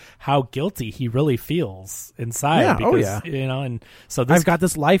you how guilty he really feels inside. Yeah, because, yeah. And so this I've got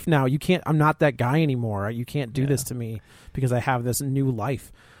this life now. You can't. I'm not that guy anymore. You can't do this to me because I have this new life.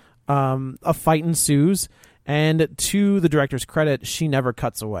 A fight ensues. And to the director's credit, she never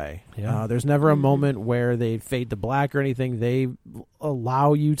cuts away. Yeah. There's never a moment where they fade to black or anything. They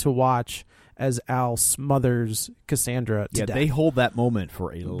allow you to watch as Al smothers Cassandra to death. They hold that moment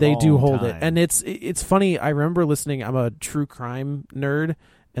for a long They do hold it. time. And it's funny. I remember listening. I'm a true crime nerd.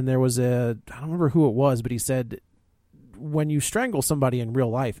 And there was I don't remember who it was, but he said, when you strangle somebody in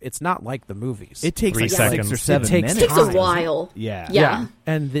real life, it's not like the movies. It takes 3 like seconds. 6 or 7 It takes minutes. It takes time. a while. Yeah. Yeah.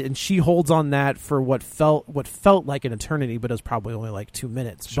 and she holds on that for what felt like an eternity, but it was probably only like 2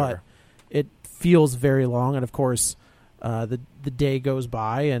 minutes. Sure. But it feels very long, and of course, the day goes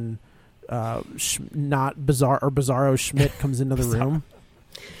by, and not Bizarro Schmidt comes into the room,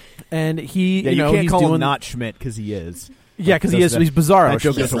 and he, Yeah, you know, can't he's call doing him not Schmidt because he is. yeah, because he is. Doesn't He's Bizarro. that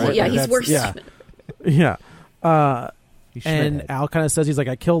joke Schmidt, doesn't right? work. Yeah, he's That's- worse. Yeah, yeah. He's And Schmidt. Al kind of says, he's like,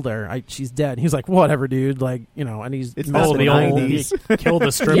 I killed her. She's dead. He's like, whatever, dude. Like, and he's It's messing oh, the the with old '90s. kill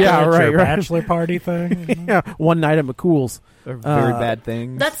the stripper Yeah, at right, your right. bachelor party thing. yeah, one night at McCool's. They're very bad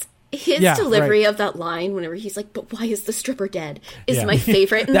things. That's his Yeah, delivery right. of that line whenever he's like, "But why is the stripper dead?" is Yeah. my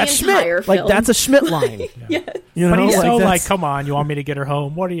favorite in That's the entire Schmidt. film. Like, that's a Schmidt line. yes. You know, But he's so that's- like, come on, you want me to get her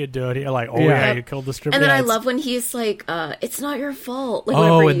home? What are you doing? You're like, oh Yeah. yeah, you killed the stripper. And then Yeah, I it's- love when he's like, "It's not your fault." Like Oh,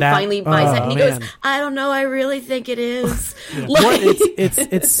 whenever he and that- finally buys it, and he man. goes, "I don't know. I really think it is." What? Like,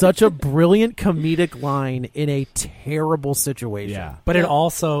 It's such a brilliant comedic line in a terrible situation. yeah. But it Yeah.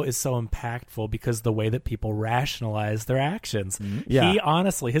 also is so impactful because the way that people rationalize their actions. Yeah. He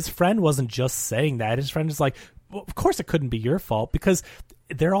honestly, his friend wasn't just saying that. His friend was like, well, of course it couldn't be your fault because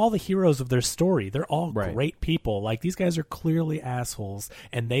they're all the heroes of their story. They're all Right. great people. Like, these guys are clearly assholes,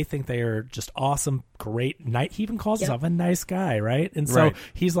 and they think they are just awesome, great. He even calls himself a nice guy, right? And so Right.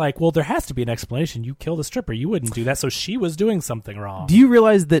 he's like, well, there has to be an explanation. You killed a stripper. You wouldn't do that. So she was doing something wrong. Do you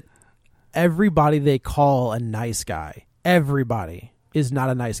realize that everybody they call a nice guy, everybody is not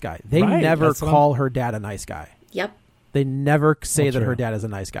a nice guy. They Right, never that's what call her dad a nice guy. yep. They never say Well, that her true. dad is a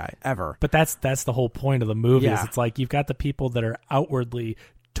nice guy, ever. But that's the whole point of the movie. Is Yeah. it's like you've got the people that are outwardly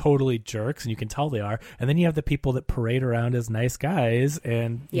totally jerks, and you can tell they are, and then you have the people that parade around as nice guys,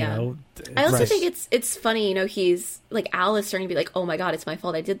 and Yeah. you know. I also Right. think it's funny, he's like, Al is starting to be like, "Oh my god, it's my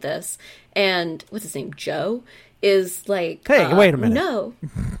fault I did this," and what's his name, Joe, is like, Hey, wait a minute. no,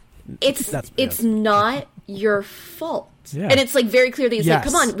 it's That's- it's not your fault, Yeah. and it's like very clear that he's like,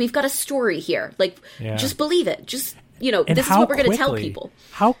 Yes. "Come on, we've got a story here, like, Yeah. just believe it, just And this is how what we're going to tell quickly- people."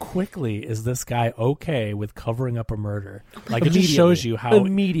 How quickly is this guy okay with covering up a murder? Like, it just Immediately. shows you how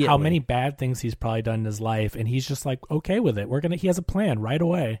Immediately. many bad things he's probably done in his life, and he's just like okay with it. He has a plan right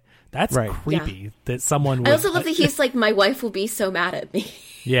away. That's Right. creepy that someone would. I also love that he's like, "My wife will be so mad at me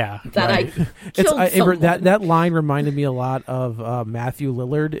yeah, that right. I killed someone." that line reminded me a lot of Matthew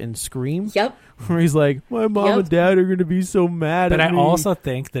Lillard in Scream. Yep. Where he's like, my mom Yep. and dad are going to be so mad But at I me. also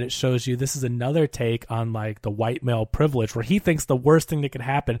think that it shows you this is another take on like the white male privilege, where he thinks the worst thing that could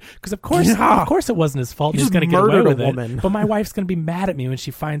happen, because of course it wasn't his fault. He He's just going to get away murdered a with it. woman. But my wife's going to be mad at me when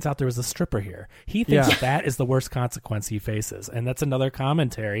she finds out there was a stripper here. He thinks Yeah. that is the worst consequence he faces, and that's another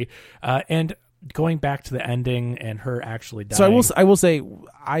commentary. And going back to the ending and her actually dying. So I will say,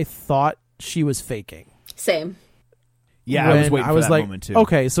 I thought she was faking. Same. Yeah, I was When waiting for was that like, moment too.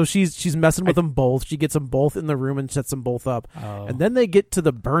 okay, so she's messing with them both. She gets them both in the room and sets them both up. Oh. And then they get to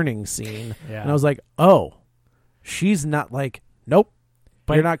the burning scene. Yeah. And I was like, oh, she's not like, nope,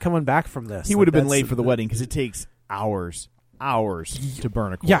 But- you're not coming back from this. He Like, would have been that's- late for the wedding because it takes hours to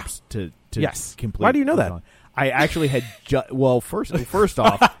burn a corpse. Yeah. To Yes. complete. Why do you know the that? song. I actually had first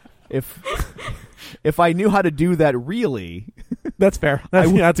off, if I knew how to do that really, That's fair.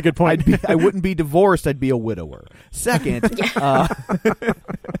 That's a good point. I wouldn't be divorced. I'd be a widower. Second,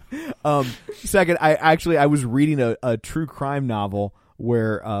 second, I was reading a true crime novel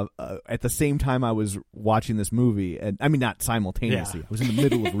where at the same time I was watching this movie, and I mean not simultaneously. Yeah. I was in the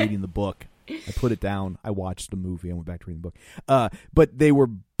middle of reading the book. I put it down. I watched the movie. I went back to reading the book. But they were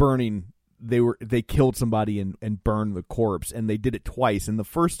burning they killed somebody and burned the corpse, and they did it twice. And the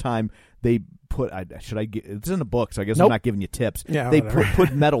first time they put it's in a book, so I guess I'm not giving you tips. Yeah, they whatever.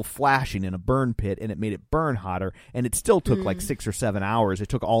 put metal flashing in a burn pit, and it made it burn hotter, and it still took like 6 or 7 hours. It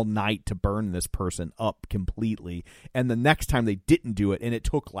took all night to burn this person up completely. And the next time they didn't do it, and it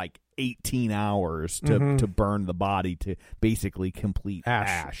took like 18 hours to burn the body to basically complete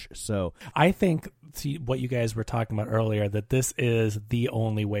ash. So I think what you guys were talking about earlier, that this is the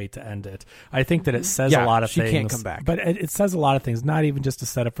only way to end it. I think that it says a lot of things. She can't come back. But it says a lot of things, not even just to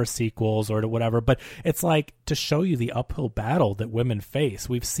set up for sequels or to whatever, but it's like to show you the uphill battle that women face.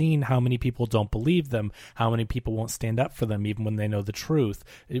 We've seen how many people don't believe them, how many people won't stand up for them even when they know the truth.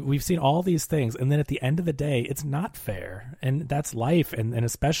 We've seen all these things, and then at the end of the day, it's not fair. And that's life, and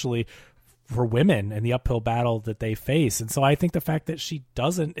especially for women and the uphill battle that they face. And so I think the fact that it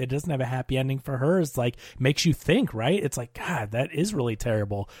doesn't have a happy ending for her is like, makes you think, right? It's like, God, that is really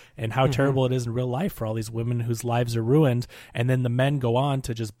terrible, and how terrible it is in real life for all these women whose lives are ruined. And then the men go on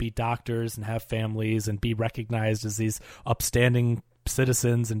to just be doctors and have families and be recognized as these upstanding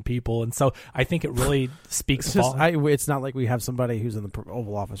citizens and people. And so I think it really speaks it's not like we have somebody who's in the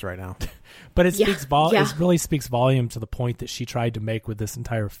Oval Office right now. But it it really speaks volume to the point that she tried to make with this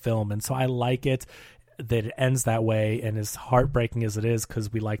entire film. And so I like it that it ends that way, and as heartbreaking as it is,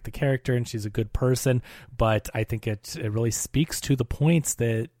 because we like the character and she's a good person, but I think it really speaks to the points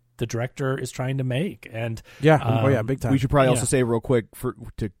that the director is trying to make. And big time. We should probably also say real quick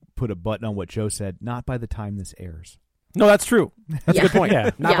to put a button on what Joe said, not by the time this airs. No, that's true. That's a good point.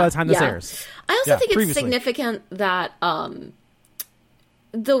 Not by the time this airs. I also think it's significant that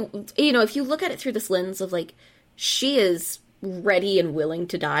if you look at it through this lens of like, she is ready and willing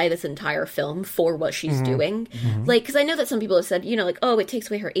to die this entire film for what she's doing. Like, because I know that some people have said, like, oh, it takes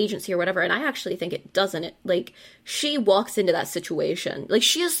away her agency or whatever, and I actually think it doesn't. Like, she walks into that situation, like,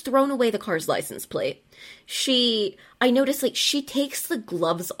 she has thrown away the car's license plate. I noticed, like, she takes the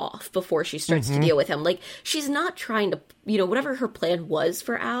gloves off before she starts to deal with him. Like, she's not trying to, whatever her plan was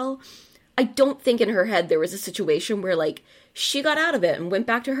for Al, I don't think in her head there was a situation where, like, she got out of it and went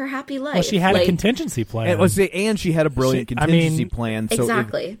back to her happy life. Well, she had a contingency plan. And she had a brilliant contingency plan. So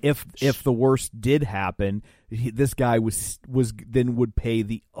exactly. If the worst did happen, this guy would pay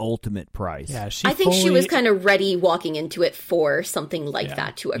the ultimate price. Yeah, I think she was kind of ready walking into it for something like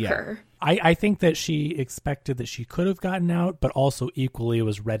that to occur. Yeah. I think that she expected that she could have gotten out, but also equally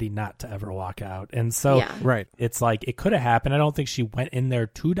was ready not to ever walk out. And so it's like it could have happened. I don't think she went in there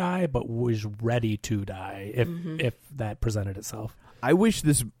to die, but was ready to die if that presented itself. I wish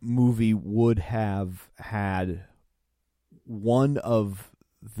this movie would have had one of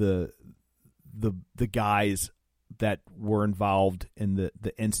the guys that were involved in the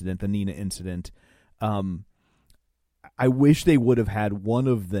incident, the Nina incident. I wish they would have had one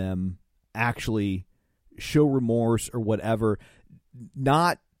of them actually show remorse or whatever,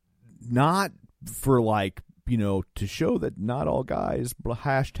 not for like, to show that not all guys,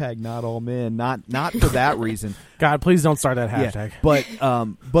 hashtag not all men, not for that reason. God, please don't start that hashtag. Yeah,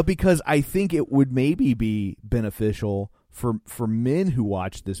 but because I think it would maybe be beneficial for men who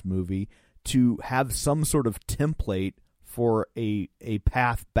watch this movie to have some sort of template for a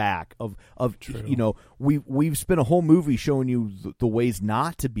path back of we've spent a whole movie showing you the ways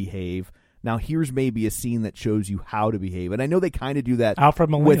not to behave. Now here's maybe a scene that shows you how to behave, and I know they kind of do that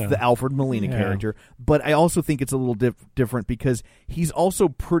with the Alfred Molina character, but I also think it's a little different because he's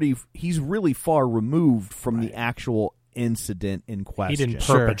really far removed from the actual incident in question. He didn't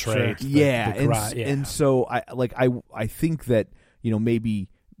perpetrate. And so I think that maybe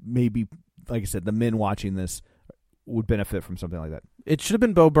like I said, the men watching this would benefit from something like that. It should have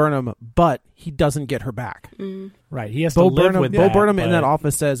been Bo Burnham, but he doesn't get her back. Right, he has to live with that. Bo Burnham in that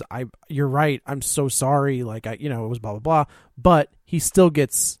office says, "You're right. I'm so sorry. Like, it was blah blah blah." But he still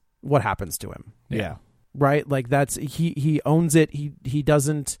gets what happens to him. Yeah. Right. Like that's he owns it. He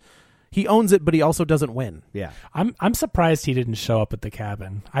doesn't. He owns it, but he also doesn't win. Yeah, I'm surprised he didn't show up at the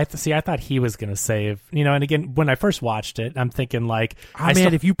cabin. I thought he was going to save. And again, when I first watched it, I'm thinking like,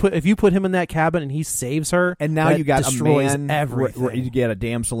 if you put him in that cabin and he saves her, and now you got a man, you get a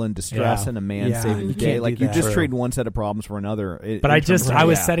damsel in distress and a man saving the day. Like you're just trading one set of problems for another. But I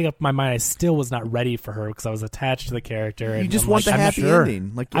was setting up my mind. I still was not ready for her because I was attached to the character. You just want the happy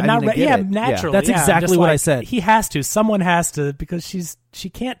ending. Like I'm not ready. Yeah, naturally. That's exactly what I said. He has to. Someone has to, because she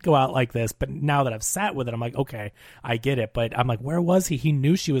can't go out like this. But now that I've sat with it, I'm like, okay, I get it. But I'm like, where was he? He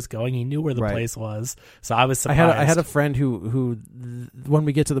knew she was going. He knew where the place was. So I was surprised. I had a friend who when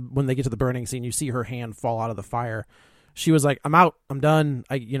they get to the burning scene, you see her hand fall out of the fire. She was like, I'm out. I'm done.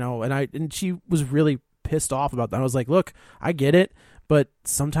 And she was really pissed off about that. I was like, look, I get it, but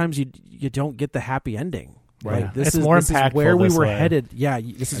sometimes you don't get the happy ending. Right. Like, this It's is more this is impactful where we this were way. headed. Yeah,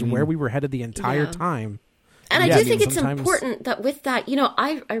 this is where we were headed the entire Yeah. time. And Yeah, I do think it's sometimes- important that with that,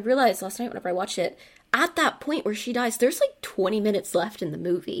 I realized last night whenever I watched it, at that point where she dies, there's like 20 minutes left in the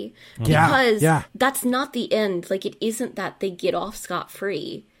movie. Yeah, Because yeah. that's not the end. Like, it isn't that they get off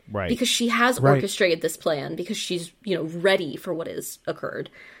scot-free. Right. Because she has Right. orchestrated this plan, because she's, ready for what has occurred.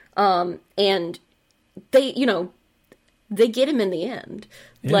 And they, they get him in the end.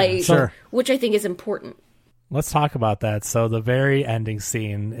 Sure. Which I think is important. Let's talk about that. So the very ending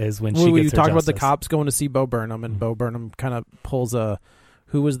scene is when Well, she you gets her talked about the justice. cops going to see Bo Burnham, and Bo Burnham kind of pulls a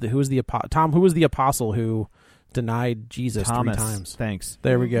who was the apostle who denied Jesus Thomas. 3 times. Thanks.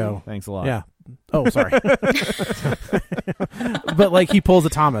 There we go. Thanks a lot. Yeah. Oh, sorry. But like he pulls a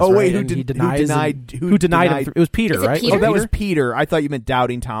Thomas. Oh wait, right? And he denies who denied him? It was Peter, Is it right? Peter? Oh, that was Peter. I thought you meant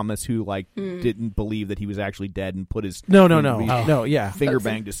doubting Thomas, who didn't believe that he was actually dead and put his No. Yeah. finger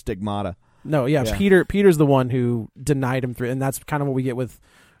banged his stigmata. No, yeah, Yeah. Peter's the one who denied him and that's kind of what we get with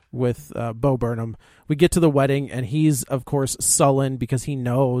Bo Burnham. We get to the wedding, and he's of course sullen because he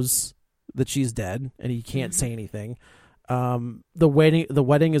knows that she's dead, and he can't say anything. The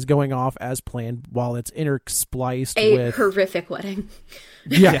wedding is going off as planned, while it's interspliced A with horrific wedding.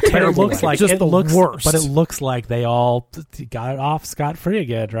 yeah, But it terrible looks wedding. like just it the looks, worst. but it looks like they all got off scot-free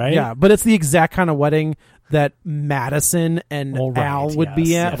again, right? yeah, but it's the exact kind of wedding that Madison and Well, right, Al would be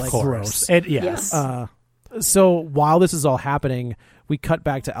yes, at. of Like, course. gross. Yes. So while this is all happening, we cut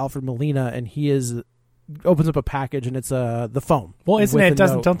back to Alfred Molina, and he opens up a package, and it's the phone. Well, isn't with it? a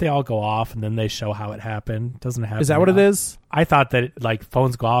Doesn't note. don't they all go off and then they show how it happened? Doesn't it happen? Is that what it is? I thought that like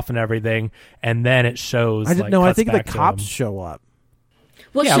phones go off and everything, and then it shows. I didn't like, know. I cuts think the back to cops them. show up.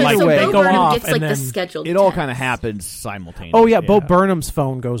 Well, Yeah, so, like, so they Bo go Burnham off gets and like the then scheduled It all text. kind of happens simultaneously. Oh yeah, Bo Burnham's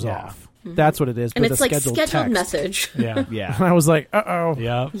phone goes Yeah. off. That's what it is. And but it's the like scheduled scheduled text. message. Yeah. Yeah. And I was like, oh.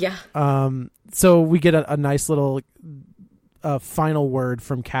 Yeah. Yeah. So we get a nice little final word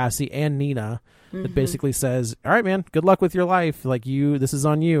from Cassie and Nina that basically says, "All right, man, good luck with your life. Like this is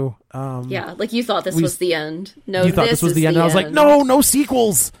on you." Yeah. Like you thought this we- was the end. No, You thought this was is the end. And I was like, end. no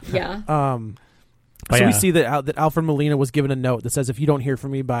sequels. Yeah. But So yeah. we see that Alfred Molina was given a note that says, if you don't hear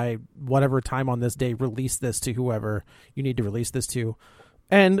from me by whatever time on this day, release this to whoever you need to release this to.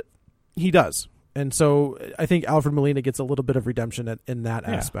 And he does. And so I think Alfred Molina gets a little bit of redemption in that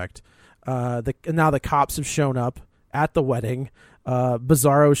aspect. And now the cops have shown up at the wedding.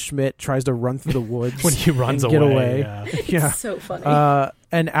 Bizarro Schmidt tries to run through the woods When he runs and get away. Yeah. Yeah. It's so funny.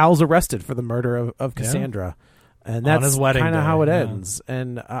 And Al's arrested for the murder of Cassandra. And that's his wedding kind of day, how it yeah. ends.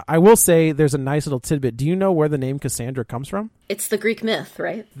 And I will say there's a nice little tidbit. Do you know where the name Cassandra comes from? It's the Greek myth,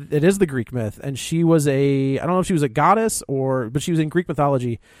 right? It is the Greek myth. And she was I don't know if she was a goddess but she was in Greek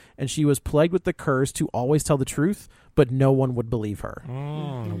mythology. And she was plagued with the curse to always tell the truth, but no one would believe her.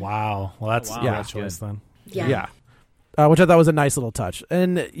 Wow. Well, that's Wow, yeah, that's choice then. Yeah. Which I thought was a nice little touch.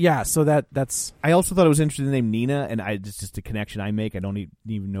 And yeah, so that's... I also thought it was interesting the name Nina, and it's just a connection I make. I don't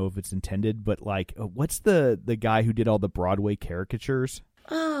even know if it's intended, but like, what's the guy who did all the Broadway caricatures?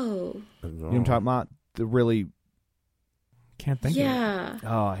 Oh. You know what I'm talking about? The really, Can't think of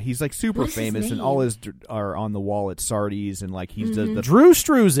it. he's like super What's his famous, and name? all his are on the wall at Sardi's, and like he's the Drew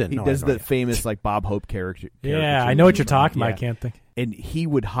Struzan. he No, does I have no the famous like Bob Hope character. Yeah, I know what you're talking about. Yeah. I can't think. And he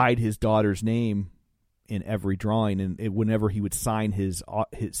would hide his daughter's name in every drawing, and whenever he would sign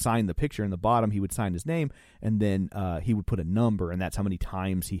sign the picture in the bottom, he would sign his name, and then he would put a number, and that's how many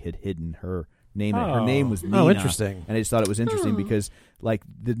times he had hidden her name. And her name was Nina. Oh, interesting. And I just thought it was interesting because like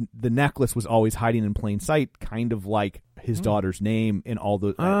the necklace was always hiding in plain sight, kind of like his daughter's name in all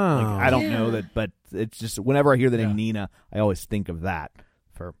the. Like, I don't know Yeah. that, but it's just whenever I hear the name Nina, I always think of that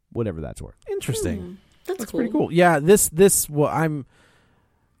for whatever that's worth. Interesting. That's cool. Pretty cool. Yeah,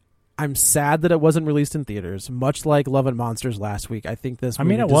 I'm sad that it wasn't released in theaters. Much like Love and Monsters last week, I think this. I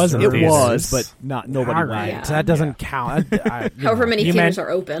mean, movie it was in deserves- It theaters. was, but not nobody. All right, Yeah. so that doesn't count. However many You theaters meant- are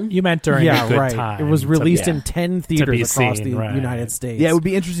open. You meant during yeah, a good right. time. It was released to, in 10 be theaters across seen, the right. United States. Yeah, it would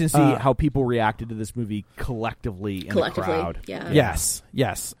be interesting to see Uh, how people reacted to this movie collectively in Collectively. the crowd. Yeah.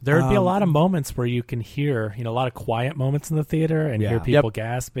 Yes. There would be a lot of moments where you can hear, a lot of quiet moments in the theater and hear Yeah. people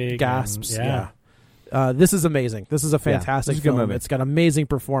gasping. gasps. and- Yeah. This is amazing. This is a fantastic this is a good film. movie. It's got amazing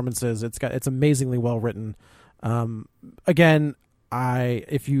performances. It's amazingly well written. Again,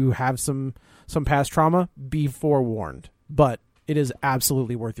 if you have some past trauma, be forewarned. But it is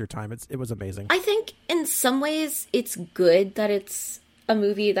absolutely worth your time. It was amazing. I think in some ways it's good that it's a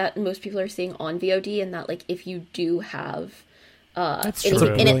movie that most people are seeing on VOD, and that like if you do have That's anything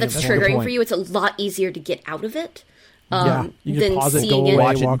true. in it that's That's a good triggering point. for you, it's a lot easier to get out of it You can than pause it, seeing go it. away,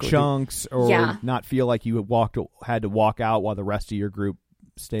 watch it in walk- chunks, or Yeah. not feel like you had to walk out while the rest of your group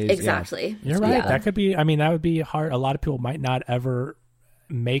stays. Yeah. Exactly. You're right. Yeah. That could be. I mean, that would be hard. A lot of people might not ever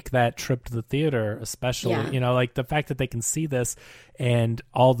make that trip to the theater, especially Yeah. like the fact that they can see this and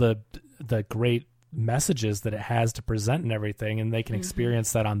all the great messages that it has to present and everything, and they can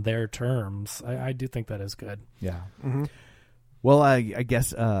experience that on their terms. I do think that is good. Yeah. Well, I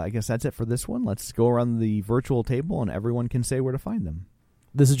guess that's it for this one. Let's go around the virtual table, and everyone can say where to find them.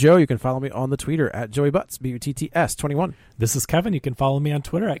 This is Joe. You can follow me on the Twitter at Joey Butts, BUTTS21. This is Kevin. You can follow me on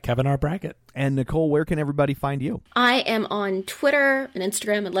Twitter at Kevin R. Brackett. And Nicole, where can everybody find you? I am on Twitter and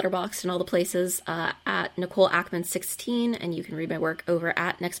Instagram and Letterboxd and all the places at Nicole Ackman 16, and you can read my work over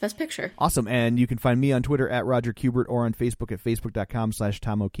at Next Best Picture. Awesome. And you can find me on Twitter at Roger Kubert or on Facebook at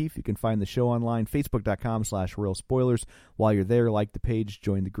facebook.com/Tom O'Keefe. You can find the show online, facebook.com/Real Spoilers. While you're there, like the page,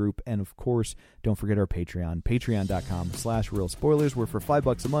 join the group, and of course, don't forget our Patreon, patreon.com/Real Spoilers, where for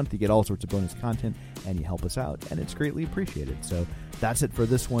 $5 a month, you get all sorts of bonus content, and you help us out, and it's greatly appreciated. So that's it for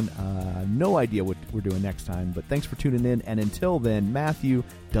this one. No idea what we're doing next time, but thanks for tuning in, and until then, Matthew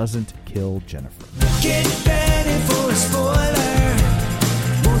doesn't kill Jennifer. Get ready for a spoiler.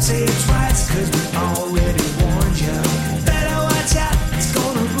 Won't say it twice, cause we already warned you. Better watch out, it's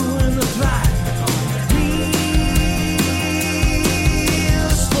gonna ruin the plot. Real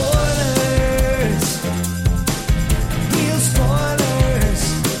spoilers. Real spoilers.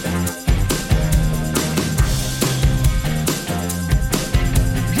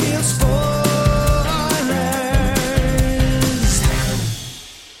 Real spoilers.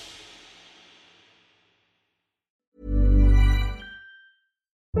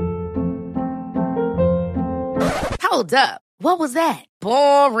 Hold up. What was that?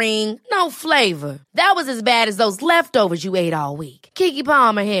 Boring. No flavor. That was as bad as those leftovers you ate all week. Keke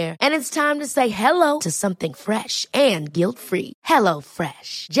Palmer here, and it's time to say hello to something fresh and guilt-free. Hello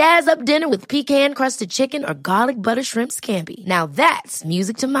Fresh. Jazz up dinner with pecan-crusted chicken or garlic butter shrimp scampi. Now that's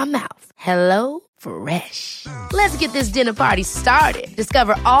music to my mouth. Hello Fresh. Let's get this dinner party started.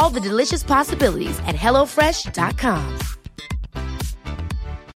 Discover all the delicious possibilities at hellofresh.com.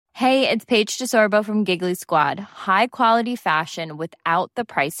 Hey, it's Paige DeSorbo from Giggly Squad. High quality fashion without the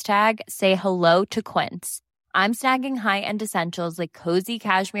price tag. Say hello to Quince. I'm snagging high-end essentials like cozy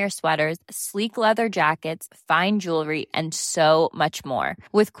cashmere sweaters, sleek leather jackets, fine jewelry, and so much more.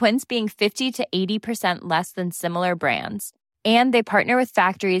 With Quince being 50 to 80% less than similar brands. And they partner with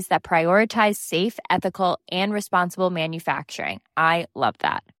factories that prioritize safe, ethical, and responsible manufacturing. I love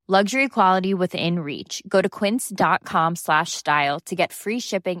that. Luxury quality within reach. Go to quince.com/style to get free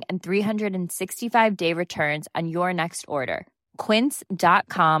shipping and 365-day returns on your next order.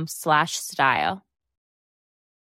 Quince.com/style.